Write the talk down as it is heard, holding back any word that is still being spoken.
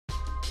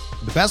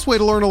The best way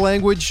to learn a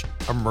language?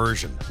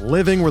 Immersion.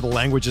 Living where the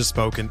language is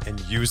spoken and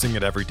using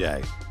it every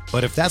day.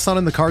 But if that's not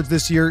in the cards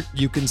this year,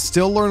 you can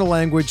still learn a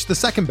language the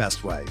second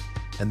best way,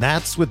 and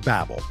that's with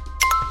Babbel.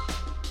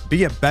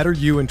 Be a better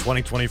you in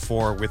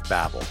 2024 with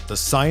Babbel, the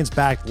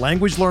science-backed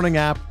language learning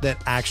app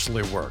that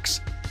actually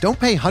works. Don't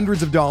pay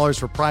hundreds of dollars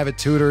for private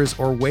tutors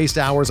or waste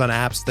hours on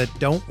apps that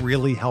don't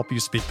really help you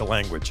speak the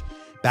language.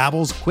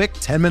 Babbel's quick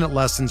 10-minute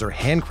lessons are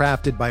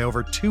handcrafted by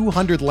over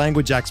 200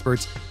 language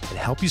experts and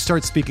help you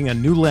start speaking a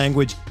new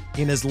language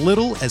in as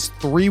little as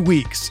 3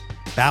 weeks.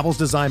 Babbel's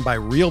designed by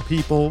real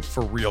people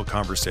for real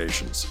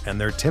conversations,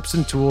 and their tips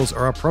and tools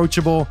are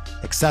approachable,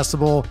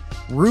 accessible,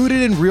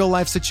 rooted in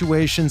real-life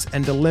situations,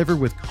 and delivered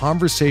with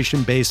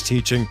conversation-based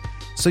teaching,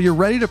 so you're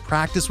ready to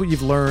practice what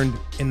you've learned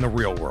in the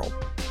real world.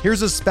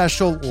 Here's a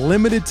special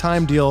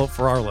limited-time deal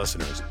for our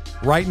listeners.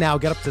 Right now,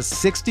 get up to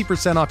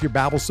 60% off your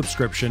Babbel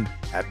subscription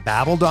at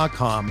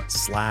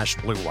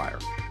babbel.com/Blue Wire.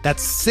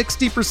 That's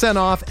 60%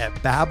 off at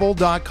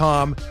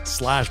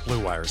babbel.com/Blue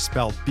Wire,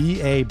 spelled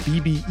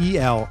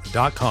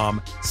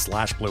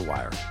BABBEL.com/Blue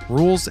Wire.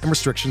 Rules and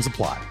restrictions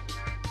apply.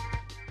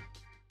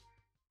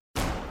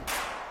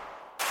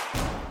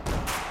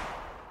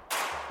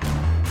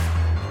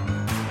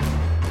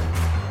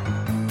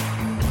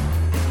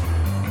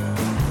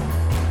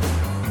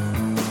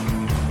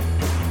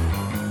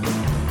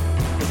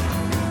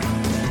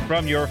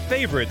 From your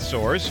favorite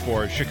source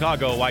for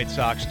Chicago White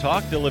Sox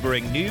talk,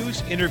 delivering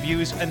news,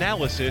 interviews,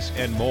 analysis,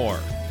 and more.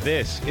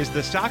 This is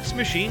the Sox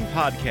Machine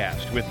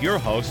Podcast with your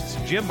hosts,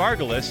 Jim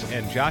Margulis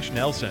and Josh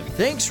Nelson.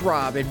 Thanks,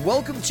 Rob, and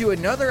welcome to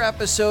another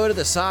episode of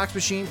the Sox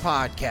Machine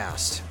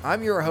Podcast.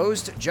 I'm your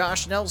host,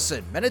 Josh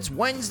Nelson, and it's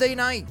Wednesday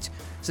night,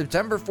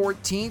 September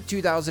 14th,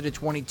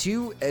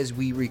 2022, as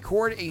we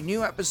record a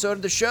new episode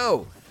of the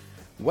show.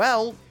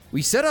 Well,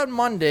 we said on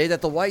Monday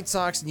that the White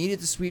Sox needed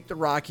to sweep the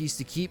Rockies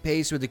to keep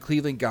pace with the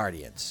Cleveland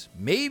Guardians,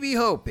 maybe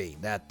hoping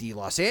that the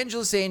Los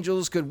Angeles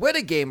Angels could win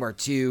a game or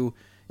two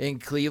in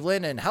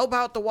Cleveland and help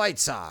out the White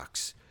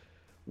Sox.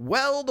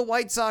 Well, the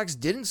White Sox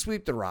didn't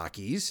sweep the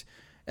Rockies,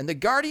 and the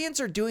Guardians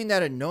are doing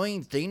that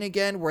annoying thing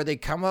again where they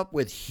come up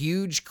with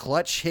huge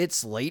clutch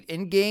hits late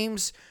in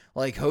games,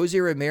 like Jose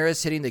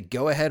Ramirez hitting the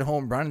go-ahead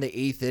home run in the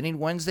 8th inning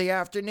Wednesday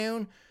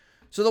afternoon.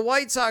 So the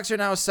White Sox are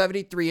now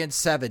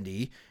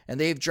 73-70, and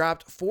they've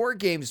dropped 4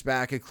 games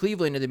back at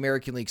Cleveland in the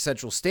American League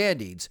Central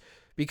standings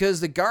because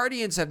the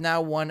Guardians have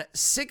now won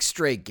 6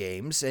 straight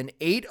games and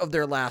 8 of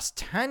their last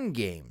 10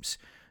 games.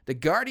 The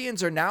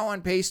Guardians are now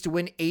on pace to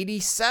win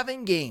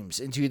 87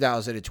 games in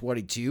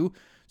 2022,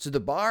 so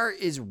the bar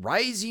is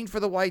rising for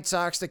the White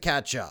Sox to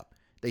catch up.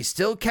 They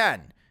still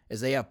can,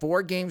 as they have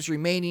 4 games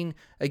remaining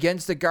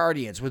against the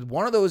Guardians, with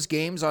one of those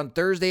games on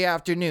Thursday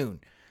afternoon.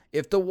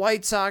 If the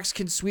White Sox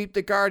can sweep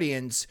the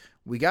Guardians,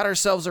 we got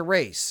ourselves a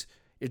race.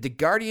 If the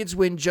Guardians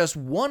win just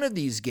one of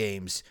these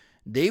games,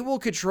 they will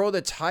control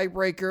the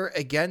tiebreaker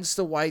against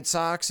the White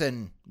Sox,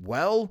 and,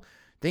 well,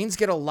 things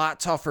get a lot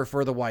tougher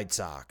for the White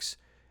Sox.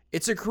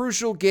 It's a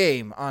crucial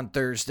game on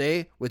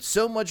Thursday with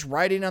so much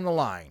riding on the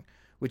line,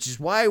 which is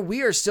why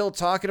we are still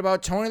talking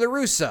about Tony La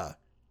Russa.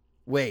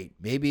 Wait,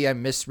 maybe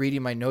I'm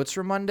misreading my notes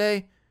from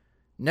Monday?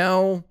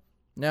 No,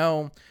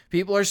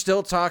 people are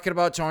still talking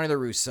about Tony La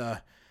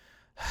Russa.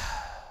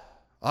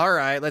 All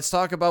right, let's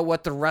talk about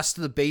what the rest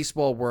of the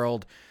baseball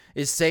world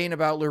is saying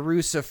about La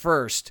Russa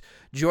first.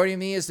 Joining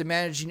me is the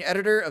managing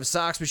editor of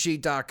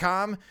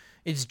SoxMachine.com.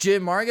 It's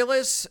Jim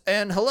Margulis,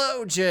 and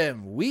hello,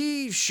 Jim.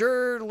 We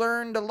sure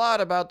learned a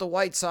lot about the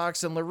White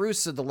Sox and La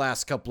Russa the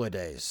last couple of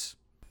days.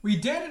 We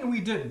did and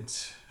we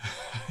didn't.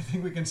 I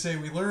think we can say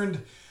we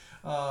learned,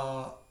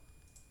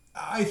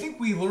 I think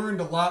we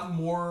learned a lot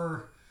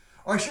more,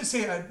 or I should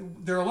say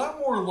there are a lot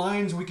more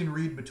lines we can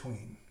read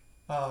between.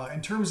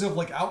 In terms of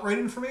like outright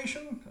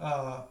information,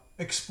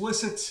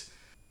 explicit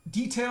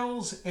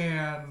details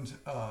and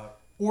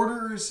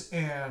orders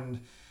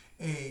and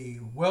a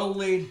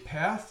well-laid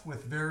path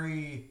with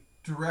very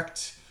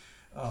direct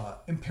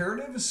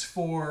imperatives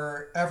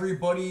for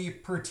everybody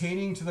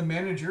pertaining to the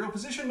managerial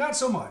position, not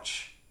so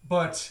much.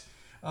 But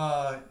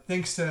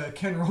thanks to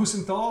Ken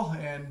Rosenthal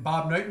and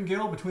Bob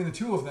Nightingale, between the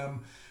two of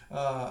them,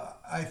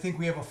 I think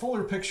we have a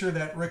fuller picture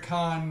that Rick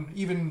Hahn,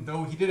 even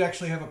though he did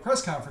actually have a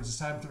press conference this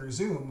time through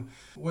Zoom,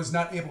 was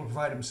not able to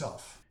provide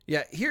himself.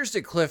 Yeah, here's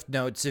the Cliff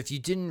Notes if you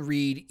didn't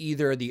read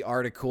either of the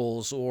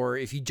articles or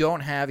if you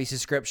don't have a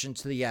subscription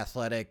to The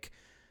Athletic.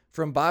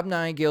 From Bob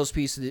Nightingale's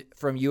piece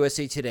from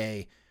USA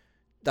Today,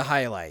 the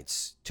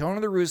highlights.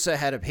 Tony La Russa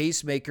had a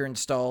pacemaker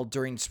installed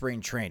during spring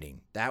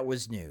training. That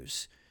was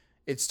news.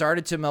 It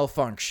started to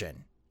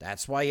malfunction.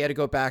 That's why he had to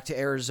go back to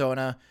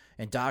Arizona,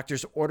 and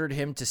doctors ordered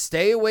him to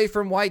stay away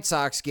from White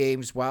Sox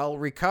games while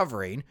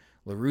recovering.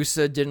 La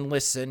Russa didn't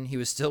listen. He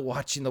was still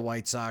watching the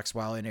White Sox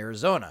while in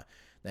Arizona.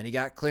 Then he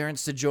got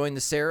clearance to join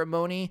the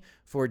ceremony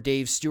for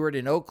Dave Stewart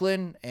in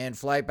Oakland and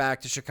fly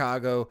back to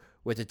Chicago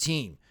with the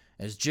team.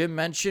 As Jim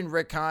mentioned,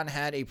 Rick Hahn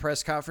had a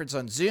press conference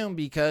on Zoom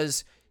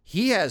because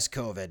he has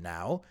COVID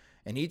now,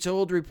 and he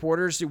told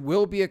reporters there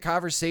will be a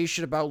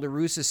conversation about La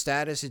Russa's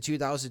status in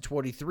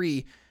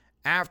 2023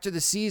 after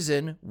the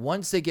season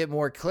once they get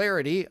more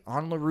clarity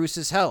on La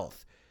Russa's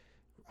health.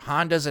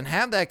 Hahn doesn't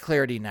have that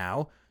clarity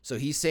now, so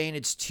he's saying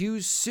it's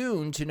too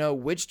soon to know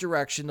which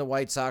direction the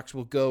White Sox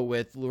will go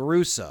with La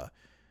Russa.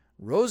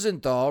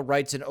 Rosenthal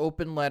writes an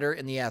open letter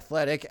in The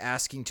Athletic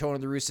asking Tony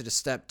La Russa to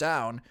step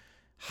down,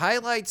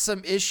 highlights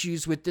some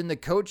issues within the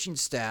coaching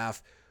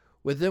staff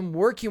with them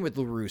working with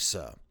La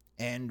Russa.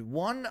 And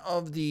one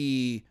of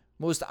the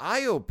most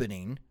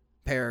eye-opening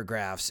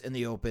paragraphs in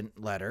the open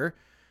letter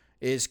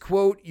is,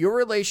 quote, "Your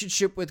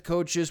relationship with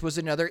coaches was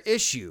another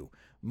issue.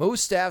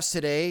 Most staffs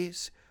today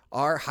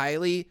are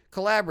highly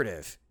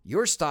collaborative.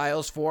 Your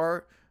style's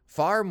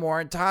far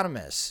more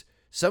autonomous.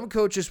 Some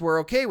coaches were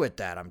okay with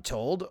that, I'm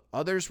told.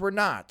 Others were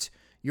not.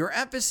 Your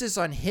emphasis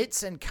on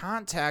hits and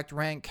contact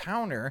ran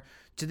counter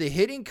to the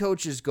hitting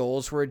coach's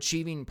goals for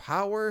achieving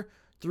power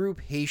through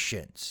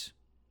patience."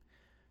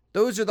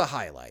 Those are the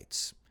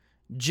highlights.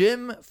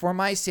 Jim, for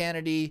my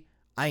sanity,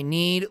 I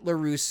need La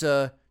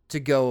Russa to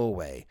go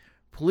away.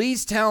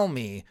 Please tell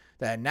me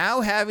that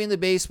now having the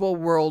baseball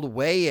world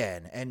weigh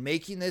in and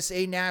making this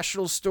a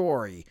national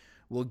story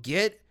will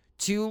get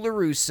to La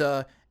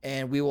Russa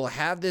and we will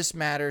have this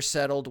matter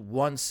settled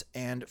once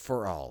and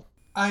for all.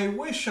 I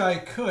wish I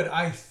could.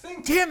 I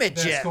think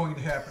that's Jim. going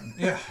to happen.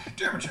 Yeah,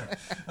 damn it, Jim.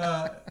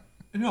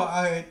 No,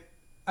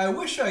 I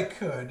wish I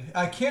could.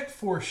 I can't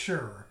for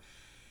sure.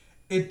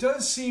 It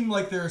does seem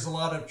like there's a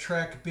lot of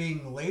track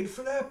being laid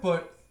for that,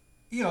 but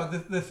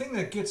the thing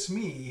that gets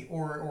me,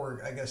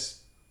 or I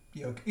guess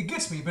it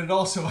gets me, but it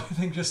also I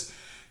think just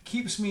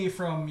keeps me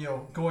from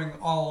going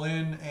all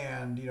in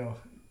and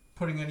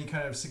putting any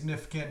kind of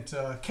significant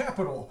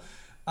capital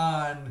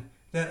on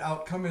that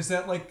outcome is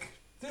that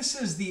this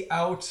is the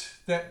out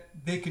that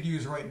they could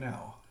use right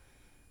now.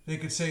 They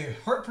could say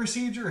heart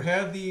procedure,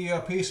 had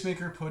the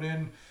pacemaker put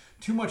in,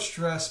 too much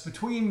stress.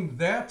 Between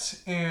that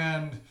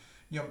and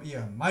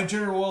my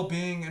general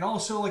well-being, and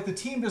also the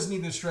team doesn't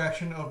need the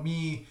distraction of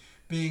me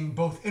being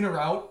both in or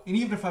out, and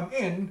even if I'm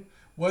in,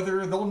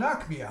 whether they'll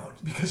knock me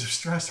out because of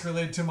stress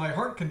related to my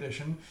heart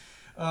condition.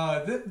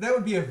 That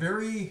would be a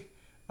very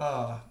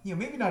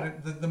maybe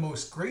not the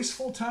most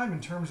graceful time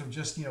in terms of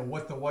just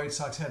what the White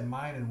Sox had in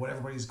mind and what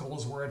everybody's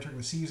goals were entering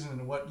the season,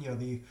 and what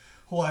the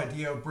whole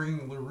idea of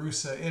bringing La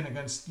Russa in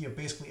against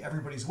basically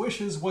everybody's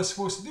wishes was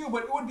supposed to do.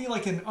 But it would be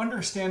an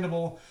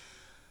understandable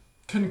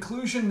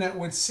conclusion that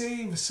would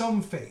save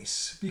some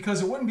face,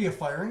 because it wouldn't be a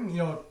firing.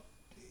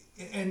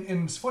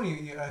 And it's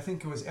funny, I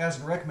think it was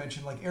Asmrek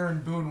mentioned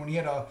Aaron Boone, when he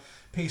had a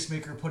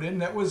pacemaker put in,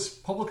 that was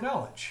public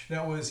knowledge.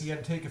 That was, he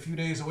had to take a few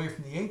days away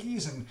from the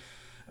Yankees and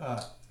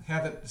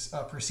have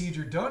that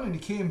procedure done, and he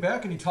came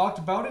back and he talked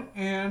about it,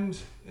 and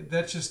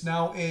that's just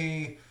now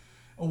a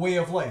way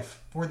of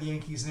life for the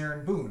Yankees and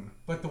Aaron Boone.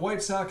 But the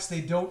White Sox,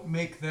 they don't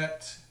make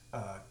that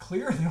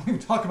clear. They don't even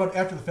talk about it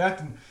after the fact,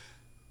 and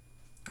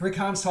Rick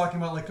Hahn's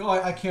talking about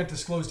I can't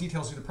disclose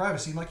details due to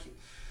privacy. I'm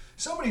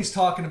somebody's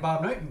talking to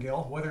Bob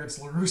Nightingale, whether it's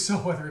La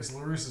Russa, whether it's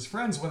La Russa's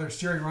friends, whether it's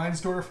Jerry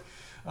Reinsdorf.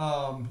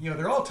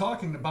 They're all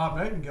talking to Bob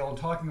Nightingale and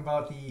talking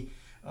about the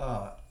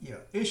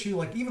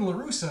issue. Even La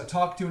Russa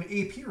talked to an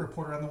AP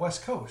reporter on the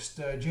West Coast,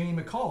 Janie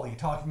McCauley,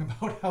 talking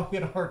about how he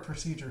had a heart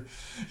procedure.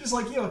 Just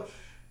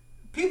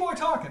people are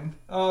talking.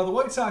 The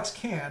White Sox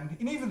can,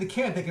 and even if they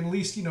can't, they can at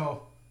least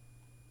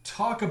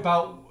talk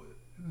about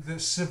the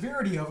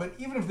severity of it,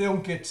 even if they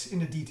don't get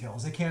into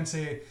details. They can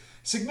say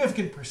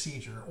significant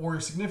procedure or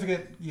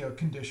significant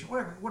condition,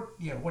 whatever,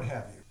 what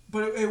have you.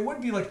 But it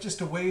would be just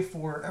a way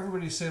for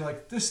everybody to say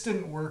this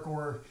didn't work,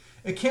 or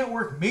it can't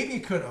work. Maybe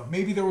it could have.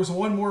 Maybe there was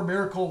one more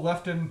miracle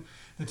left in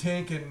the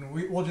tank, and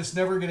we'll just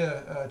never get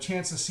a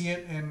chance to see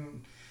it.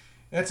 And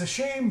that's a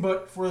shame.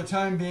 But for the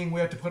time being, we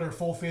have to put our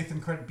full faith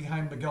and credit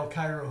behind Miguel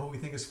Cairo, who we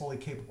think is fully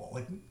capable.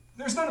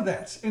 There's none of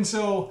that. And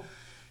so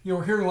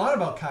we're hearing a lot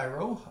about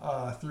Cairo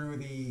through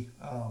the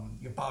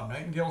Bob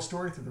Nightingale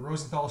story, through the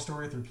Rosenthal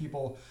story, through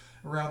people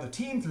around the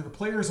team, through the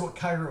players, what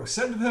Cairo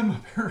said to them,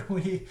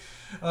 apparently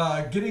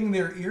getting in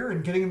their ear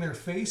and getting in their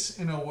face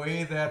in a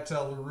way that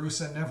La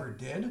Russa never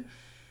did.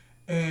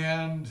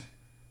 And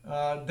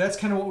that's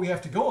kind of what we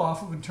have to go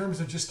off of in terms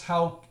of just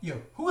how,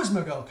 who is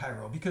Miguel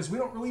Cairo? Because we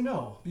don't really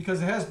know,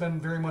 because it has been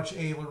very much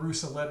a La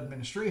Russa-led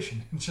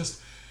administration. It's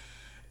just,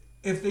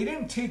 if they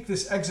didn't take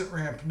this exit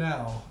ramp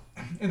now,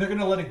 and they're going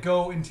to let it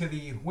go into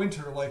the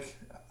winter,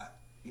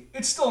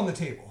 it's still on the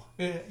table.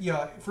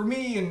 For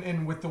me,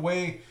 and with the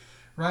way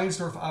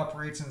Reinsdorf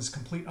operates and his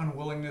complete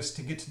unwillingness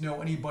to get to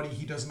know anybody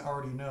he doesn't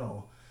already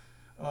know,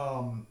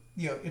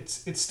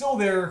 it's still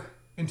there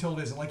until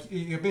it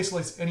isn't. Basically,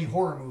 it's any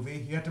horror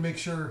movie. You have to make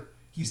sure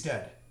he's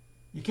dead.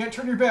 You can't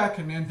turn your back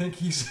and think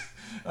he's,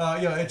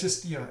 it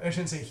just, I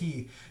shouldn't say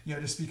he,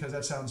 just because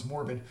that sounds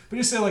morbid. But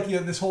just say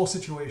this whole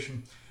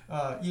situation,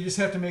 you just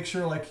have to make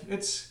sure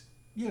it's,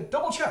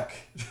 double check,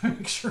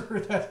 make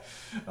sure that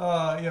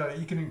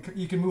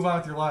you can move on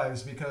with your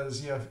lives,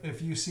 because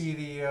if you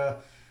see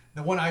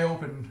the one eye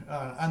open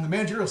on the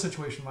managerial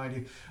situation, mind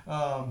you,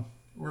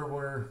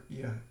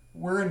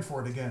 we're in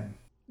for it again.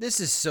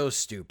 This is so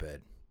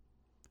stupid.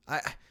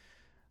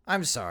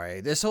 I'm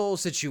sorry. This whole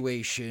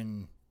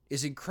situation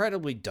is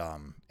incredibly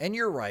dumb. And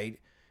you're right.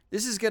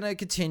 This is going to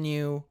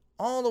continue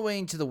all the way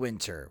into the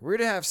winter. We're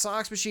going to have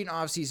Sox Machine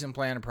off-season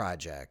plan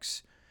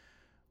projects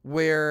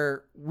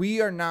where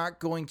we are not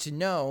going to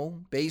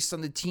know, based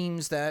on the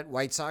teams that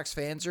White Sox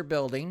fans are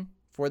building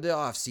for the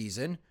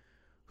offseason,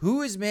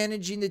 who is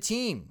managing the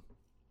team.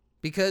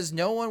 Because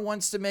no one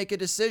wants to make a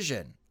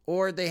decision,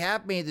 or they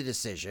have made the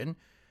decision,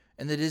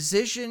 and the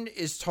decision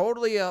is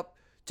totally up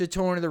to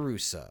Tony La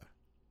Russa,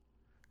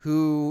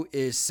 who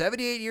is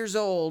 78 years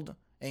old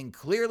and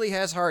clearly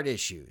has heart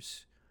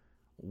issues.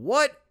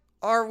 What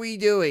are we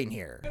doing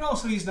here? And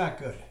also, he's not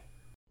good.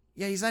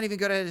 Yeah, he's not even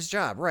good at his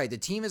job. Right. The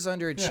team is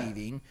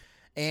underachieving,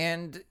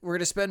 and we're going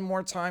to spend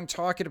more time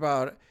talking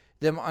about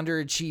them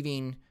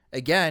underachieving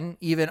again,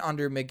 even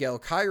under Miguel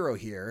Cairo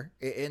here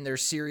in their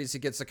series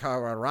against the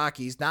Colorado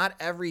Rockies. Not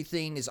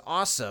everything is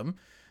awesome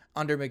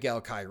under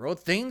Miguel Cairo.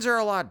 Things are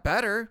a lot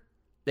better.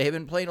 They have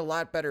been playing a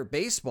lot better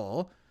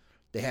baseball.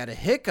 They had a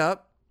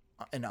hiccup,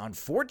 an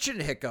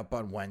unfortunate hiccup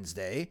on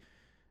Wednesday,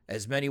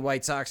 as many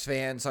White Sox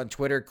fans on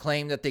Twitter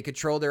claim that they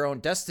control their own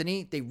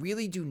destiny. They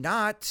really do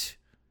not.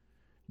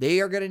 They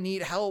are going to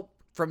need help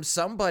from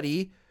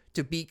somebody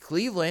to beat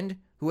Cleveland,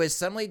 who has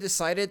suddenly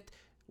decided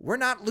we're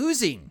not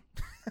losing.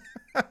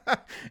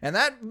 And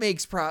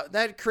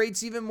that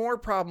creates even more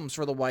problems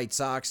for the White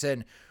Sox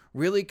and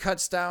really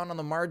cuts down on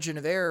the margin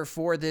of error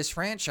for this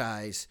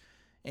franchise.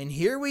 And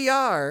here we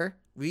are.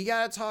 We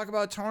got to talk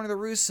about Tony La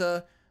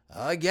Russa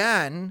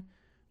again,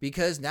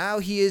 because now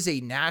he is a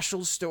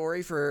national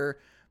story for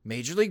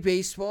Major League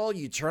Baseball.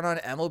 You turn on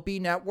MLB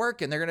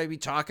Network and they're going to be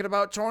talking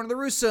about Tony La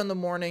Russa in the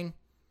morning.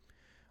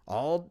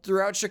 All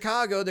throughout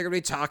Chicago, they're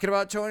going to be talking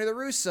about Tony La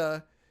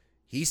Russa.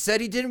 He said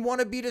he didn't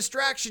want to be a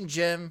distraction,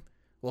 Jim.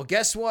 Well,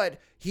 guess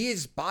what? He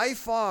is by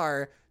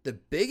far the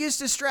biggest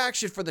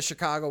distraction for the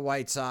Chicago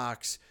White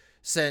Sox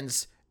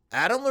since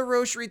Adam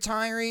LaRoche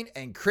retiring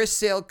and Chris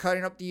Sale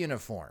cutting up the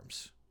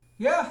uniforms.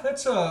 Yeah,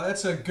 that's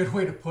a good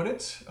way to put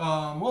it.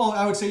 Well,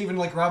 I would say even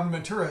like Robin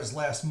Ventura's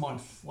last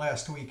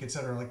week,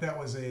 etc. Like that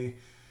was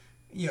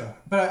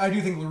but I do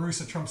think La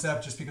Russa trumps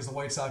that just because the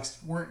White Sox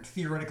weren't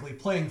theoretically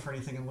playing for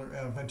anything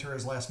in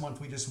Ventura's last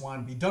month. We just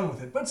wanted to be done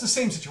with it. But it's the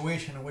same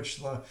situation in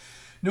which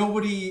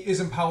nobody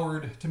is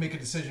empowered to make a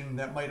decision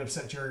that might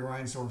upset Jerry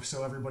Reinsdorf,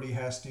 so everybody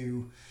has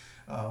to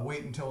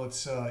wait until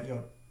it's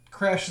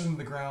crashes into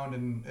the ground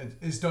and it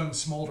is done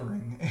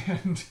smoldering.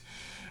 And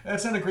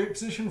that's not a great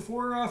position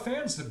for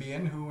fans to be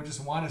in who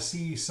just want to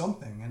see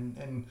something.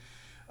 And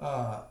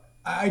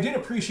I did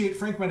appreciate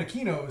Frank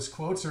Menachino's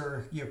quotes,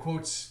 or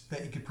quotes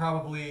that you could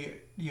probably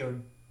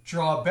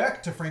draw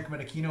back to Frank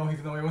Menachino,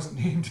 even though he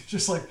wasn't named.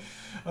 Just like,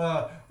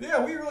 we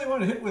really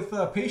want to hit with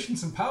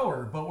patience and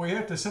power, but we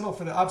have to settle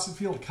for the opposite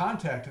field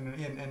contact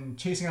and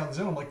chasing out the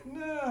zone. I'm like,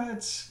 nah,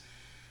 it's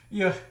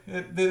a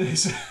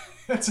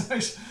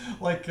nice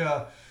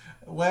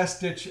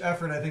last-ditch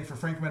effort, I think, for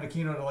Frank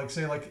Menachino to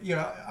say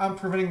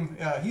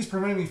he's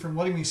preventing me from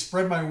letting me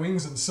spread my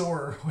wings and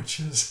soar, which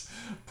is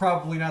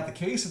probably not the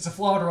case. It's a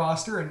flawed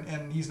roster,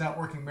 and he's not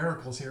working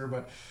miracles here,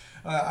 but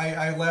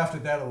I laughed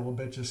at that a little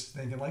bit, just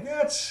thinking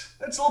it's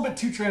a little bit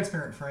too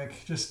transparent,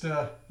 Frank. Just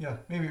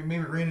maybe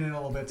rein it in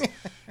a little bit,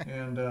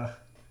 and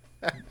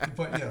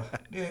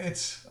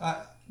it's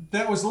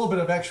that was a little bit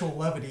of actual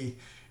levity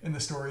in the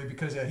story,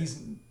 because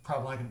he's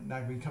probably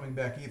not going to be coming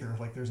back either.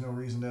 Like, there's no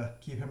reason to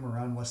keep him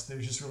around unless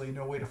there's just really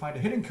no way to find a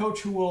hitting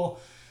coach who will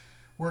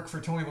work for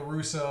Tony La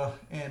Russa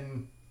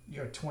in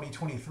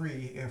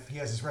 2023 if he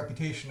has this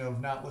reputation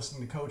of not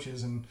listening to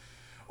coaches and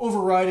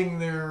overriding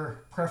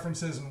their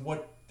preferences and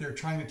what they're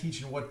trying to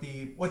teach and what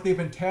they've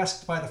been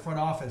tasked by the front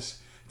office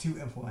to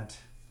implement.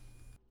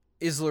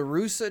 Is La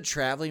Russa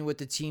traveling with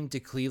the team to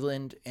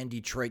Cleveland and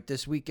Detroit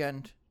this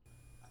weekend?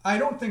 I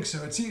don't think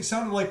so. It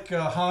sounded like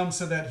Han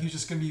said that he's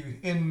just going to be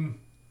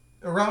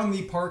around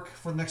the park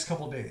for the next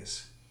couple of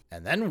days.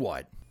 And then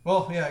what?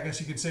 Well, yeah, I guess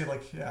you could say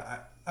I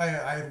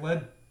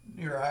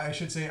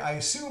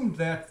assumed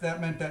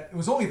that meant that it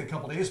was only the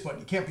couple of days, but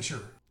you can't be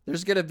sure.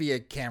 There's going to be a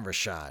camera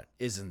shot,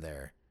 isn't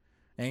there,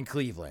 in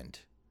Cleveland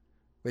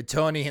with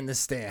Tony in the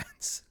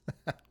stands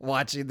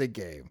watching the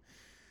game.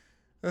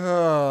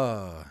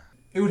 Oh.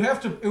 It would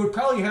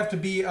probably have to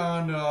be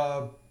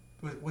on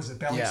was it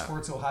Bally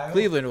Sports Ohio?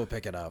 Cleveland will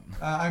pick it up.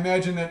 I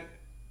imagine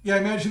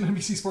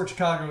NBC Sports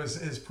Chicago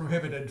is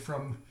prohibited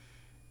from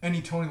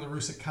any Tony La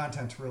Russa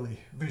content, really,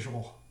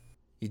 visual.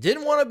 You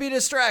didn't want to be a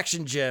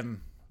distraction,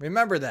 Jim.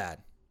 Remember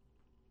that.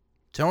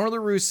 Tony La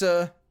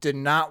Russa did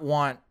not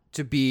want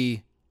to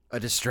be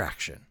a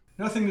distraction.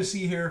 Nothing to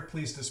see here.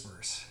 Please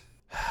disperse.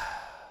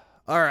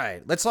 All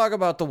right, let's talk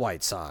about the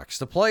White Sox.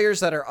 The players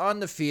that are on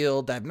the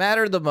field that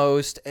matter the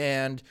most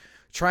and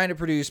trying to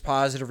produce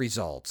positive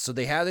results. So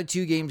they had the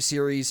 2-game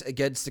series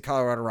against the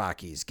Colorado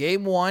Rockies.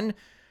 Game 1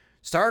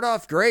 started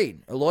off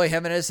great. Eloy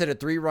Jimenez hit a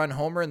 3-run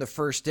homer in the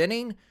first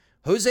inning.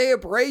 Jose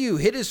Abreu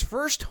hit his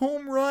first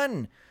home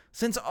run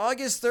since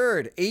August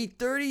 3rd. A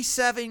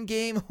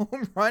 37-game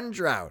home run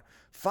drought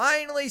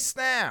finally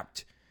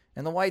snapped,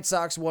 and the White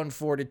Sox won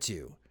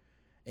 4-2.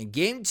 In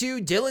Game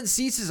 2, Dylan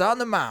Cease is on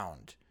the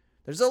mound.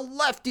 There's a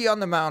lefty on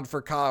the mound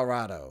for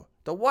Colorado.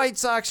 The White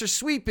Sox are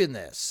sweeping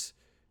this.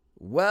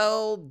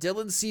 Well,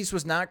 Dylan Cease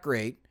was not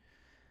great.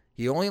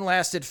 He only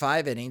lasted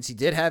 5 innings. He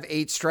did have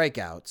 8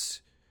 strikeouts,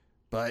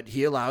 but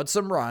he allowed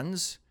some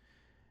runs.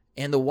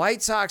 And the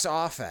White Sox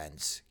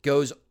offense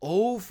goes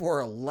 0 for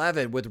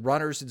 11 with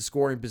runners in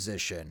scoring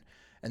position.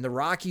 And the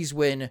Rockies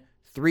win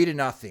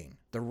 3-0.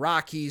 The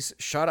Rockies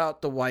shut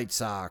out the White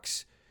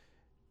Sox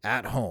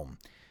at home.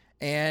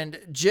 And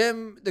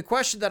Jim, the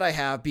question that I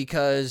have,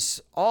 because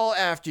all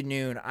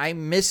afternoon I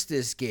missed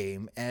this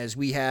game as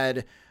we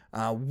had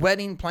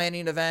wedding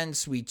planning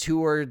events. We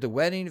toured the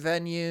wedding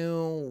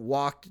venue,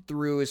 walked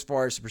through as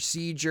far as the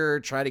procedure,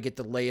 tried to get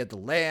the lay of the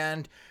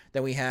land.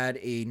 Then we had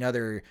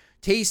another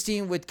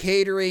tasting with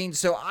catering.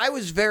 So I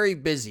was very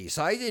busy.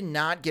 So I did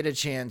not get a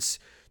chance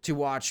to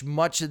watch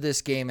much of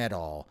this game at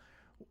all.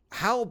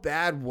 How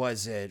bad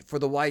was it for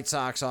the White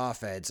Sox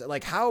offense?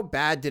 Like, how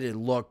bad did it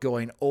look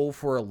going 0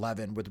 for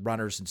 11 with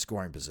runners in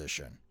scoring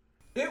position?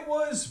 It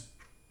was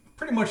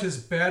pretty much as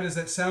bad as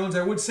that sounds.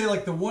 I would say,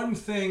 like, the one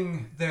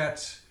thing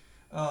that,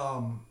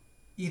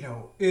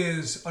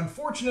 is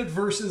unfortunate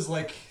versus,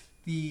 like,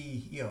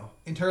 the,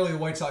 entirely the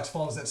White Sox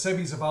fault is that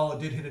Seby Zavala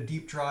did hit a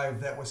deep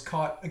drive that was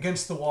caught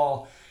against the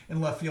wall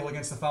in left field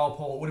against the foul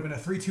pole. It would have been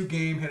a 3-2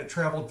 game had it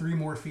traveled 3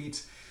 more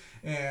feet.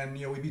 And,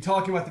 we'd be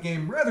talking about the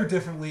game rather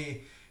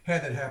differently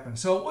had that happen.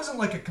 So it wasn't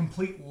like a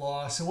complete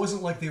loss. It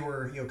wasn't like they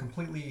were,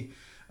 completely,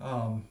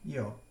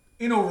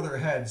 in over their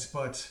heads.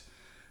 But,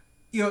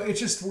 it's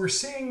just we're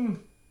seeing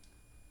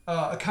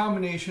a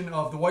combination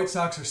of the White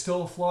Sox are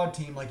still a flawed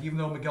team. Like, even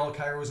though Miguel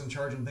Cairo is in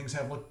charge and things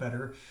have looked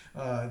better,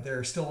 there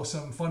are still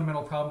some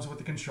fundamental problems with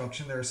the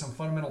construction. There are some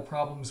fundamental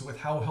problems with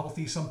how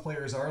healthy some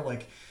players are.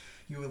 Like,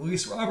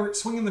 Luis Robert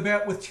swinging the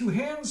bat with 2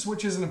 hands,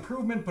 which is an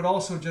improvement, but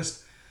also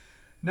just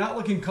not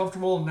looking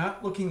comfortable,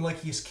 not looking like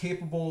he's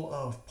capable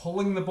of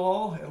pulling the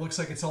ball. It looks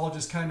like it's all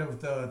just kind of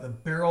the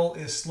barrel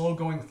is slow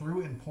going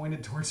through and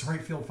pointed towards the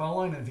right field foul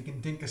line. And if he can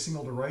dink a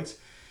single to right,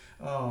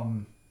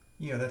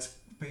 that's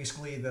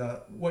basically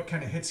what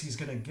kind of hits he's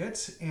going to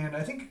get. And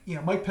I think,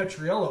 Mike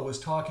Petriello was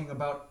talking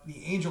about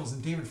the Angels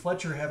and David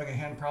Fletcher having a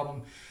hand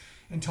problem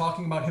and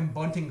talking about him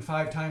bunting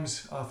 5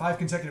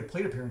 consecutive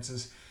plate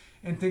appearances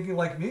and thinking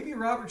like maybe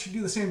Robert should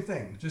do the same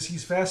thing. Just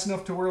he's fast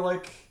enough to where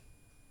like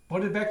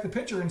bunted back the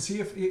pitcher and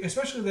see if,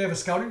 especially if they have a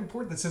scouting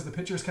report that says the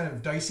pitcher is kind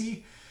of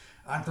dicey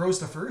on throws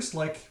to first,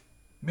 like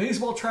may as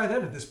well try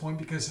that at this point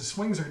because his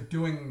swings are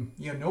doing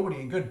nobody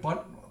any good. Bunt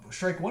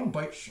strike 1,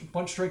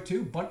 bunt strike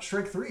 2, bunt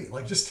strike 3.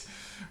 Like just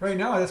right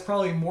now that's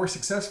probably more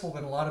successful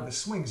than a lot of his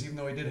swings, even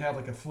though he did have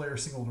like a flare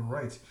single to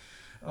right.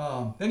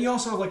 Then you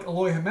also have like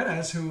Eloy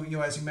Jimenez, who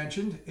as you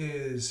mentioned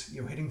is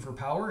hitting for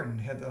power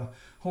and had the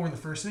homer in the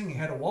first inning. He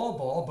had a wall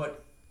ball,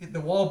 but the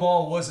wall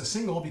ball was a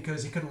single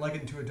because he couldn't leg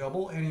it into a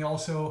double, and he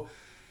also,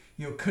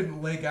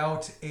 couldn't leg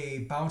out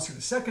a bouncer to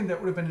second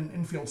that would have been an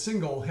infield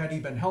single had he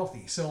been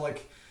healthy. So,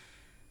 like,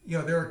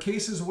 there are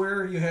cases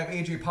where you have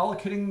A.J. Pollock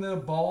hitting the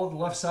ball to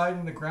the left side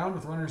in the ground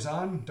with runners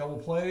on, double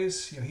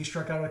plays. He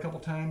struck out a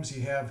couple times.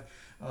 You have,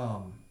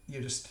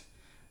 just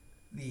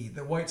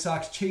the White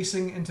Sox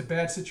chasing into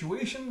bad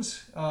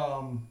situations,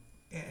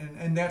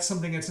 and that's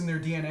something that's in their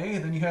DNA.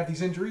 And then you have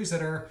these injuries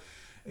that are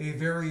a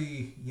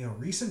very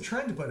recent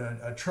trend, but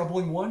a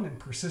troubling one and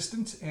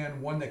persistent,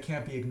 and one that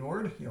can't be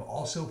ignored.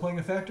 Also playing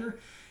a factor,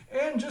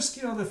 and just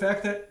the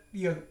fact that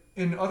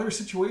in other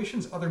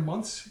situations, other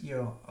months,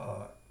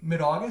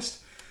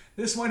 mid-August,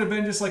 this might have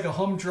been just like a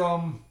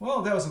humdrum.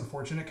 Well, that was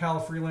unfortunate.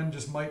 Kyle Freeland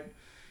just might.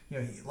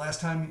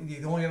 Last time,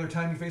 the only other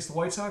time he faced the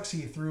White Sox,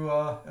 he threw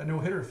a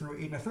no-hitter through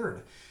 8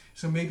 1/3.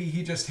 So maybe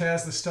he just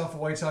has the stuff the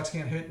White Sox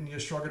can't hit, and you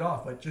just shrug it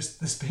off. But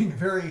just this being a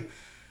very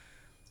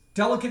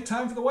delicate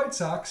time for the White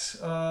Sox,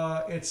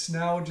 it's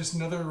now just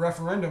another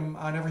referendum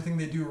on everything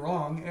they do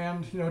wrong.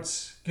 And,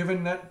 it's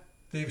given that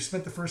they've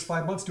spent the first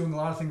 5 months doing a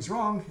lot of things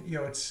wrong,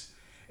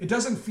 it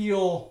doesn't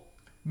feel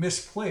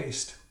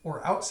misplaced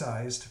or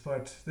outsized,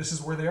 but this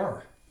is where they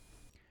are.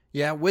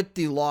 Yeah, with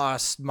the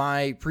loss,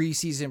 my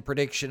preseason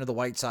prediction of the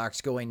White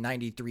Sox going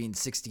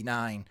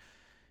 93-69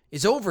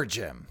 is over,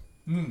 Jim.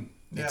 Yeah.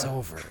 It's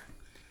over.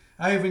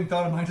 I haven't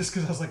thought of mine just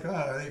because I was like,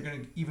 are they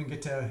going to even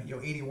get to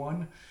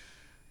 81?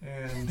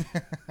 And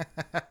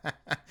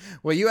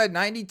well, you had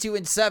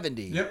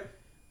 92-70. Yep.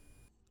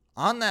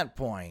 On that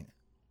point,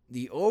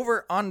 the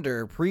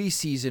over-under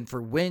preseason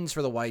for wins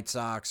for the White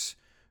Sox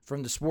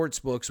from the sports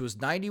books was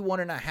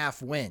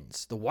 91.5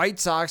 wins. The White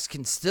Sox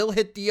can still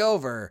hit the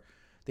over.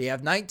 They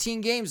have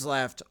 19 games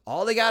left.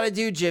 All they got to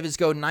do, Jim, is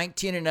go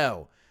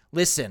 19-0.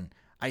 Listen,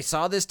 I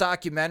saw this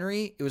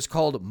documentary. It was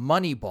called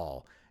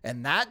Moneyball,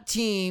 and that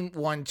team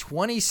won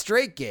 20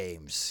 straight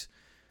games.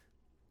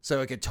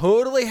 So it could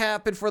totally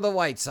happen for the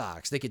White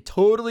Sox. They could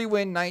totally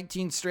win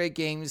 19 straight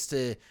games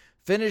to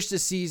finish the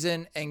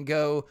season and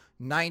go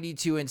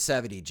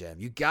 92-70, Jim.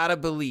 You got to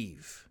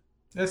believe.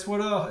 That's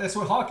what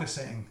Hawk is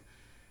saying.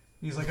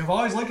 He's like, I've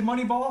always liked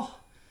Moneyball.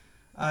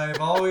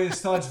 I've always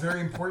thought it's very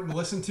important to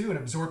listen to and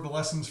absorb the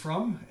lessons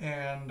from,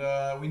 and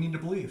we need to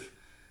believe.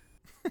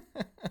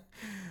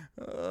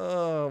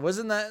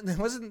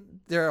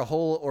 Wasn't there a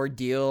whole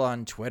ordeal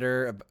on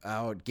Twitter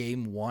about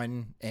Game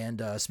 1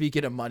 and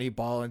speaking of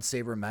Moneyball and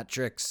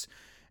sabermetrics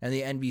and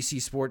the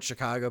NBC Sports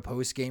Chicago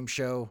post-game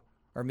show?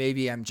 Or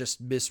maybe I'm just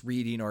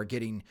misreading or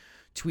getting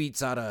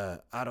tweets out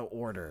of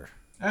order.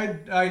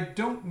 I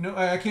don't know.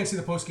 I can't see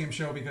the post-game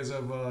show because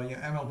of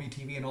MLB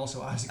TV and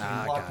also Isaac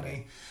blocked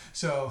me.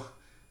 So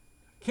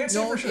can't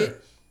say for sure.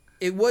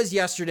 It was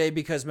yesterday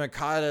because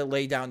Makata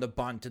laid down the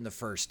bunt in the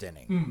first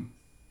inning.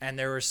 And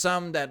there were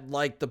some that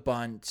liked the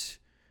bunt.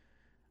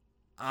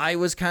 I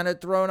was kind of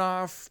thrown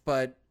off,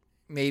 but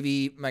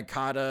maybe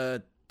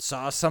Makata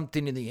saw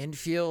something in the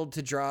infield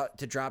to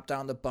drop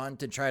down the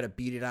bunt and try to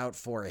beat it out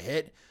for a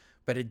hit.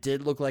 But it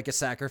did look like a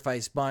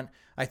sacrifice bunt.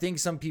 I think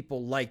some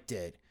people liked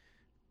it.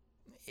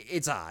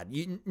 It's odd.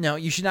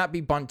 You should not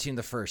be bunting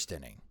the first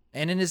inning.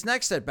 And in his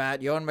next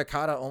at-bat, Yoan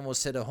Makata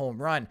almost hit a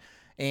home run.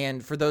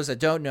 And for those that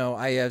don't know,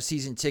 I have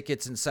season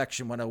tickets in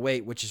section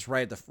 108, which is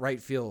right at the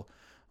right field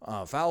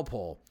foul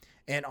pole.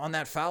 And on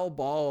that foul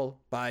ball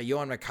by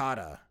Yoan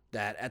Makata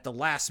that at the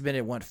last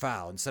minute went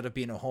foul instead of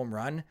being a home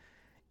run,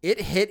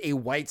 it hit a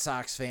White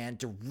Sox fan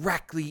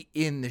directly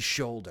in the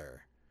shoulder.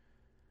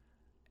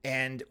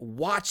 And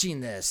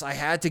watching this, I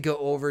had to go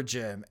over,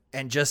 Jim,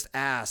 and just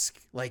ask,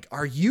 like,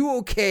 are you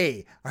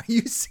okay? Are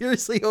you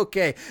seriously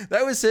okay?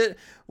 That was hit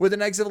with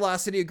an exit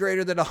velocity of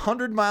greater than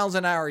 100 miles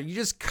an hour. You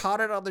just caught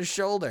it on the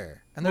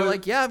shoulder. And they're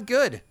like, yeah, I'm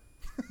good.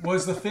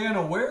 Was the fan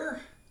aware?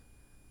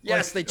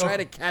 Yes, they tried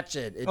to catch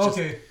it.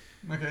 Okay,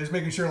 just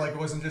making sure like it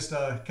wasn't just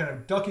kind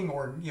of ducking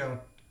or,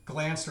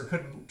 glanced or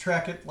couldn't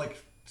track it,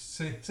 like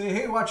say,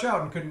 hey, watch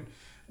out, and couldn't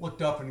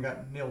looked up and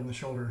got nailed in the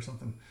shoulder or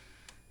something.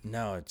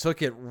 No, it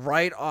took it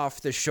right off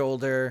the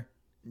shoulder.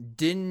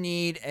 Didn't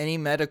need any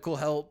medical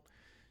help.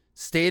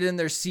 Stayed in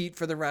their seat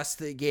for the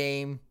rest of the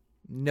game.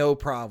 No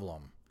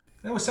problem.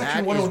 That was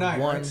section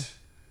 109, right?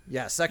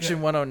 Yeah, section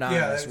 109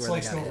 is where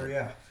they got over,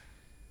 hit.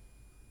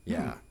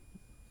 Yeah.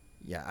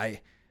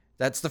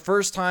 That's the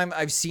first time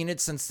I've seen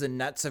it since the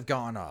Nets have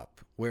gone up,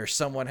 where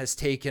someone has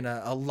taken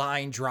a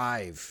line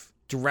drive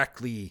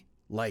directly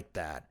like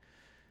that.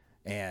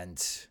 And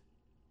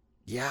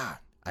yeah,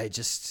 I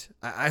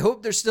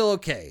hope they're still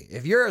okay.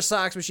 If you're a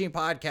Sox Machine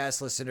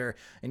podcast listener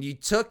and you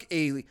took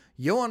a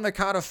Yoan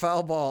Makata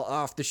foul ball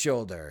off the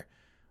shoulder,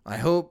 I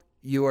hope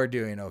you are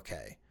doing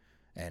okay.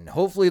 And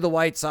hopefully the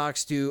White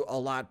Sox do a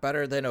lot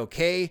better than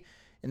okay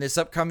in this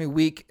upcoming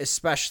week,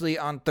 especially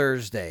on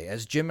Thursday,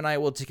 as Jim and I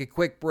will take a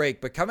quick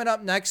break. But coming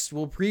up next,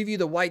 we'll preview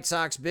the White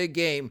Sox big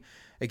game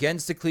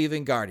against the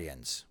Cleveland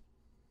Guardians.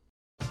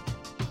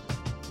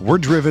 We're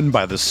driven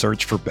by the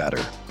search for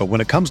better. But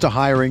when it comes to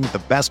hiring,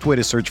 the best way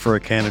to search for a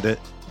candidate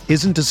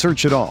isn't to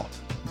search at all.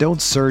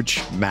 Don't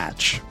search,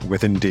 match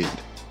with Indeed.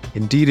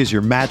 Indeed is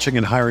your matching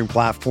and hiring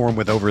platform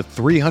with over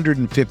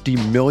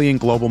 350 million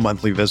global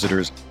monthly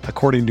visitors,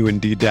 according to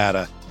Indeed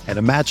data, and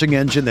a matching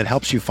engine that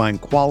helps you find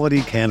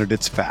quality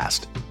candidates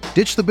fast.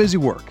 Ditch the busy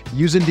work.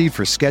 Use Indeed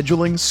for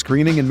scheduling,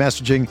 screening, and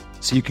messaging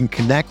so you can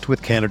connect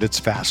with candidates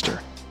faster.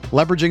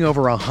 Leveraging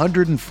over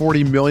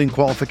 140 million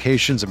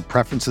qualifications and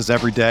preferences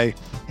every day,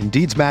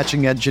 Indeed's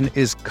matching engine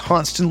is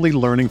constantly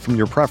learning from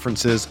your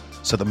preferences,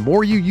 so the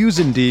more you use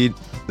Indeed,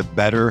 the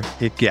better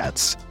it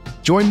gets.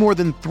 Join more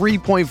than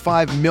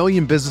 3.5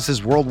 million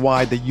businesses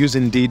worldwide that use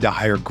Indeed to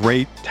hire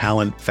great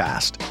talent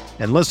fast.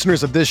 And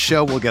listeners of this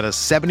show will get a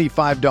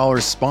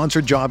 $75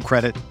 sponsored job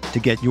credit to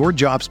get your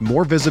jobs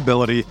more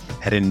visibility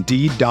at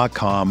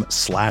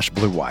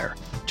Indeed.com/Blue Wire.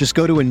 Just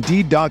go to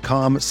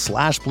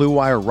Indeed.com/Blue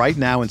Wire right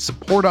now and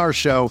support our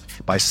show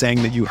by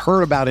saying that you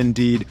heard about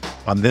Indeed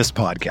on this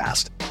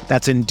podcast.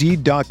 That's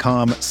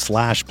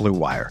Indeed.com/Blue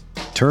Wire.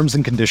 Terms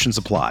and conditions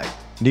apply.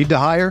 Need to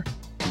hire?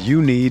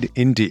 You need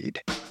Indeed.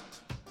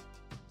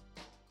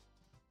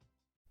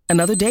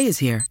 Another day is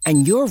here,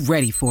 and you're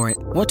ready for it.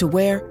 What to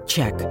wear?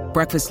 Check.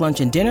 Breakfast, lunch,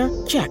 and dinner?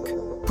 Check.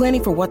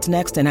 Planning for what's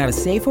next and how to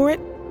save for it?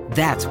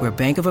 That's where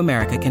Bank of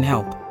America can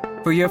help.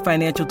 For your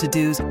financial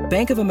to-dos,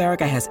 Bank of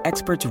America has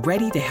experts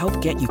ready to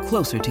help get you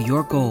closer to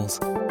your goals.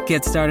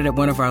 Get started at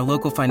one of our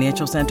local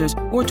financial centers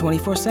or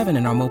 24/7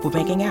 in our mobile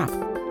banking app.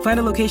 Find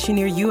a location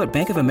near you at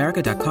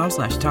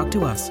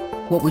bankofamerica.com/talktous.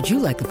 What would you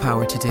like the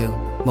power to do?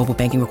 Mobile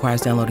banking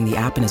requires downloading the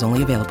app and is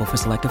only available for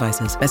select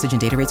devices. Message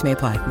and data rates may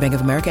apply. Bank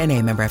of America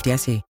NA, member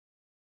FDIC.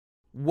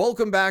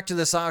 Welcome back to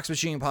the Sox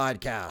Machine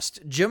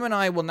Podcast. Jim and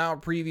I will now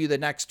preview the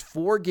next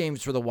 4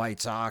 games for the White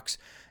Sox,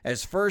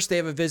 as first they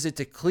have a visit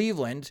to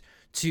Cleveland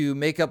to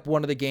make up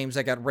one of the games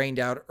that got rained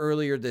out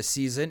earlier this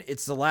season.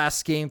 It's the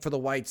last game for the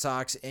White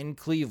Sox in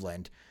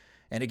Cleveland.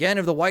 And again,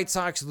 if the White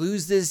Sox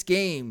lose this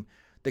game,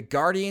 the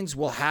Guardians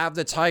will have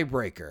the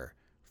tiebreaker.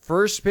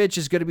 First pitch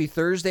is going to be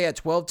Thursday at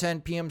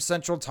 12:10 p.m.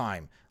 Central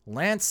Time.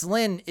 Lance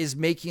Lynn is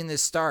making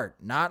this start,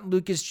 not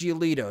Lucas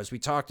Giolito, as we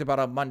talked about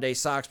on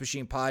Monday's Sox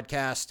Machine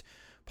Podcast,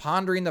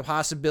 pondering the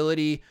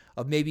possibility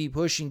of maybe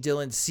pushing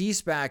Dylan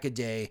Cease back a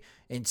day.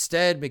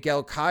 Instead,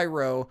 Miguel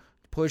Cairo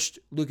pushed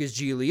Lucas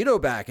Giolito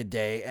back a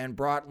day and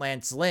brought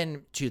Lance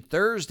Lynn to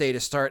Thursday to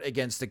start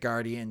against the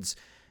Guardians.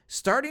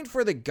 Starting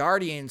for the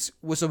Guardians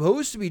was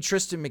supposed to be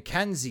Tristan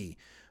McKenzie,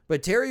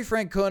 But Terry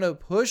Francona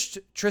pushed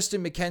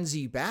Triston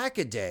McKenzie back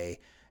a day,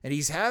 and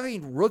he's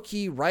having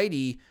rookie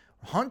righty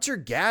Hunter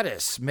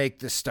Gaddis make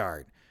the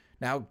start.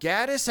 Now,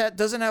 Gaddis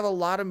doesn't have a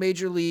lot of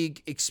major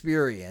league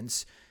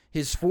experience.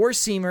 His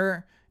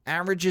four-seamer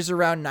averages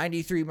around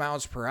 93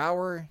 miles per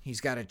hour.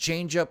 He's got a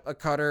changeup, a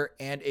cutter,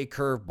 and a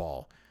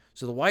curveball.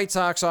 So the White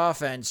Sox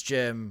offense,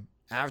 Jim,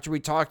 after we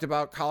talked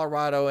about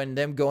Colorado and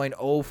them going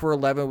 0 for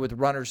 11 with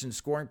runners in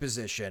scoring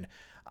position,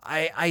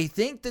 I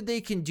think that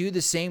they can do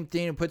the same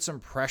thing and put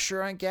some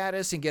pressure on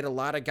Gaddis and get a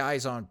lot of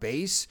guys on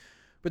base,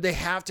 but they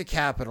have to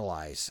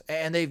capitalize.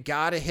 And they've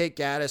got to hit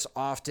Gaddis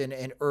often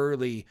and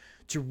early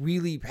to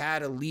really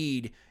pad a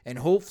lead, and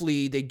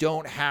hopefully they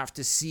don't have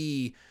to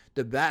see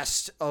the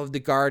best of the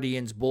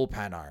Guardians'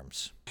 bullpen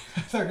arms.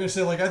 I thought you were going to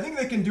say, I think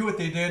they can do what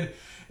they did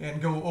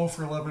and go 0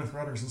 for 11 with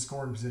runners in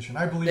scoring position.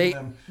 I believe in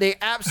them. They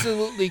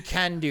absolutely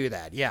can do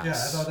that, yes. Yeah,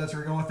 I thought that's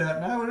where we're going with that,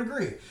 and I would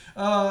agree.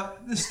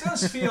 This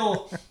does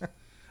feel...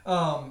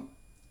 well,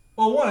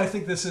 one, I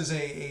think this is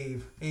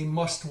a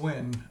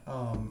must-win,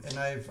 and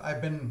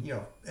I've been,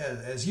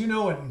 as you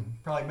know, and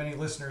probably many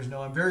listeners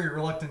know, I'm very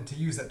reluctant to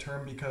use that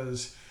term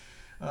because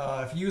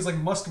if you use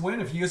must-win,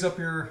 if you use up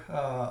your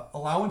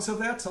allowance of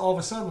that, all of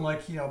a sudden,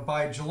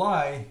 by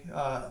July,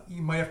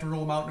 you might have to rule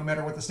them out no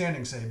matter what the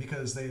standings say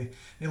because they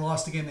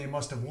lost a game they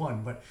must have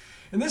won. But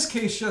in this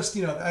case, just,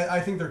 I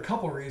think there are a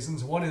couple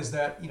reasons. One is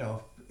that,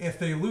 if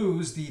they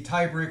lose, the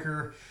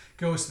tiebreaker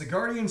goes to the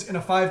Guardians, and a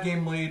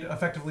 5-game lead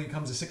effectively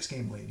becomes a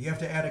 6-game lead. You have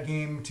to add a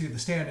game to the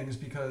standings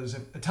because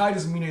a tie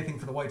doesn't mean anything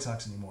for the White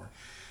Sox anymore.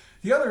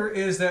 The other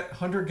is that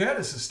Hunter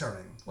Gaddis is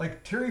starting.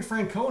 Terry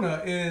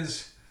Francona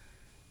is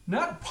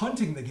not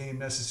punting the game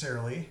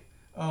necessarily,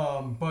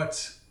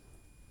 but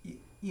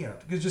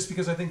just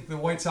because I think the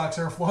White Sox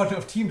are a flawed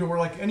enough team to where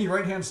any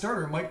right-hand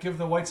starter might give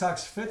the White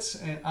Sox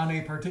fits on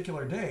a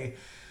particular day.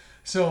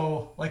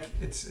 So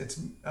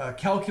it's a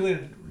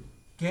calculated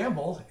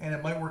gamble, and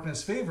it might work in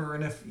his favor.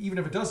 And even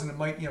if it doesn't, it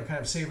might kind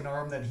of save an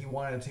arm that he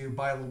wanted to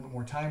buy a little bit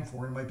more time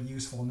for, and might be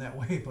useful in that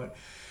way. But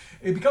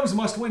it becomes a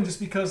must-win just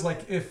because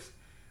if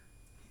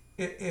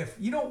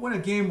you don't win a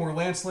game where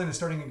Lance Lynn is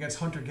starting against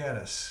Hunter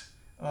Gaddis,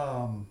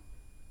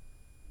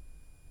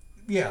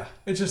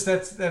 it's just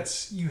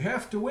that's you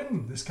have to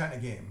win this kind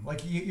of game.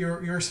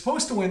 You're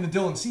supposed to win the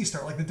Dylan C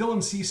start, the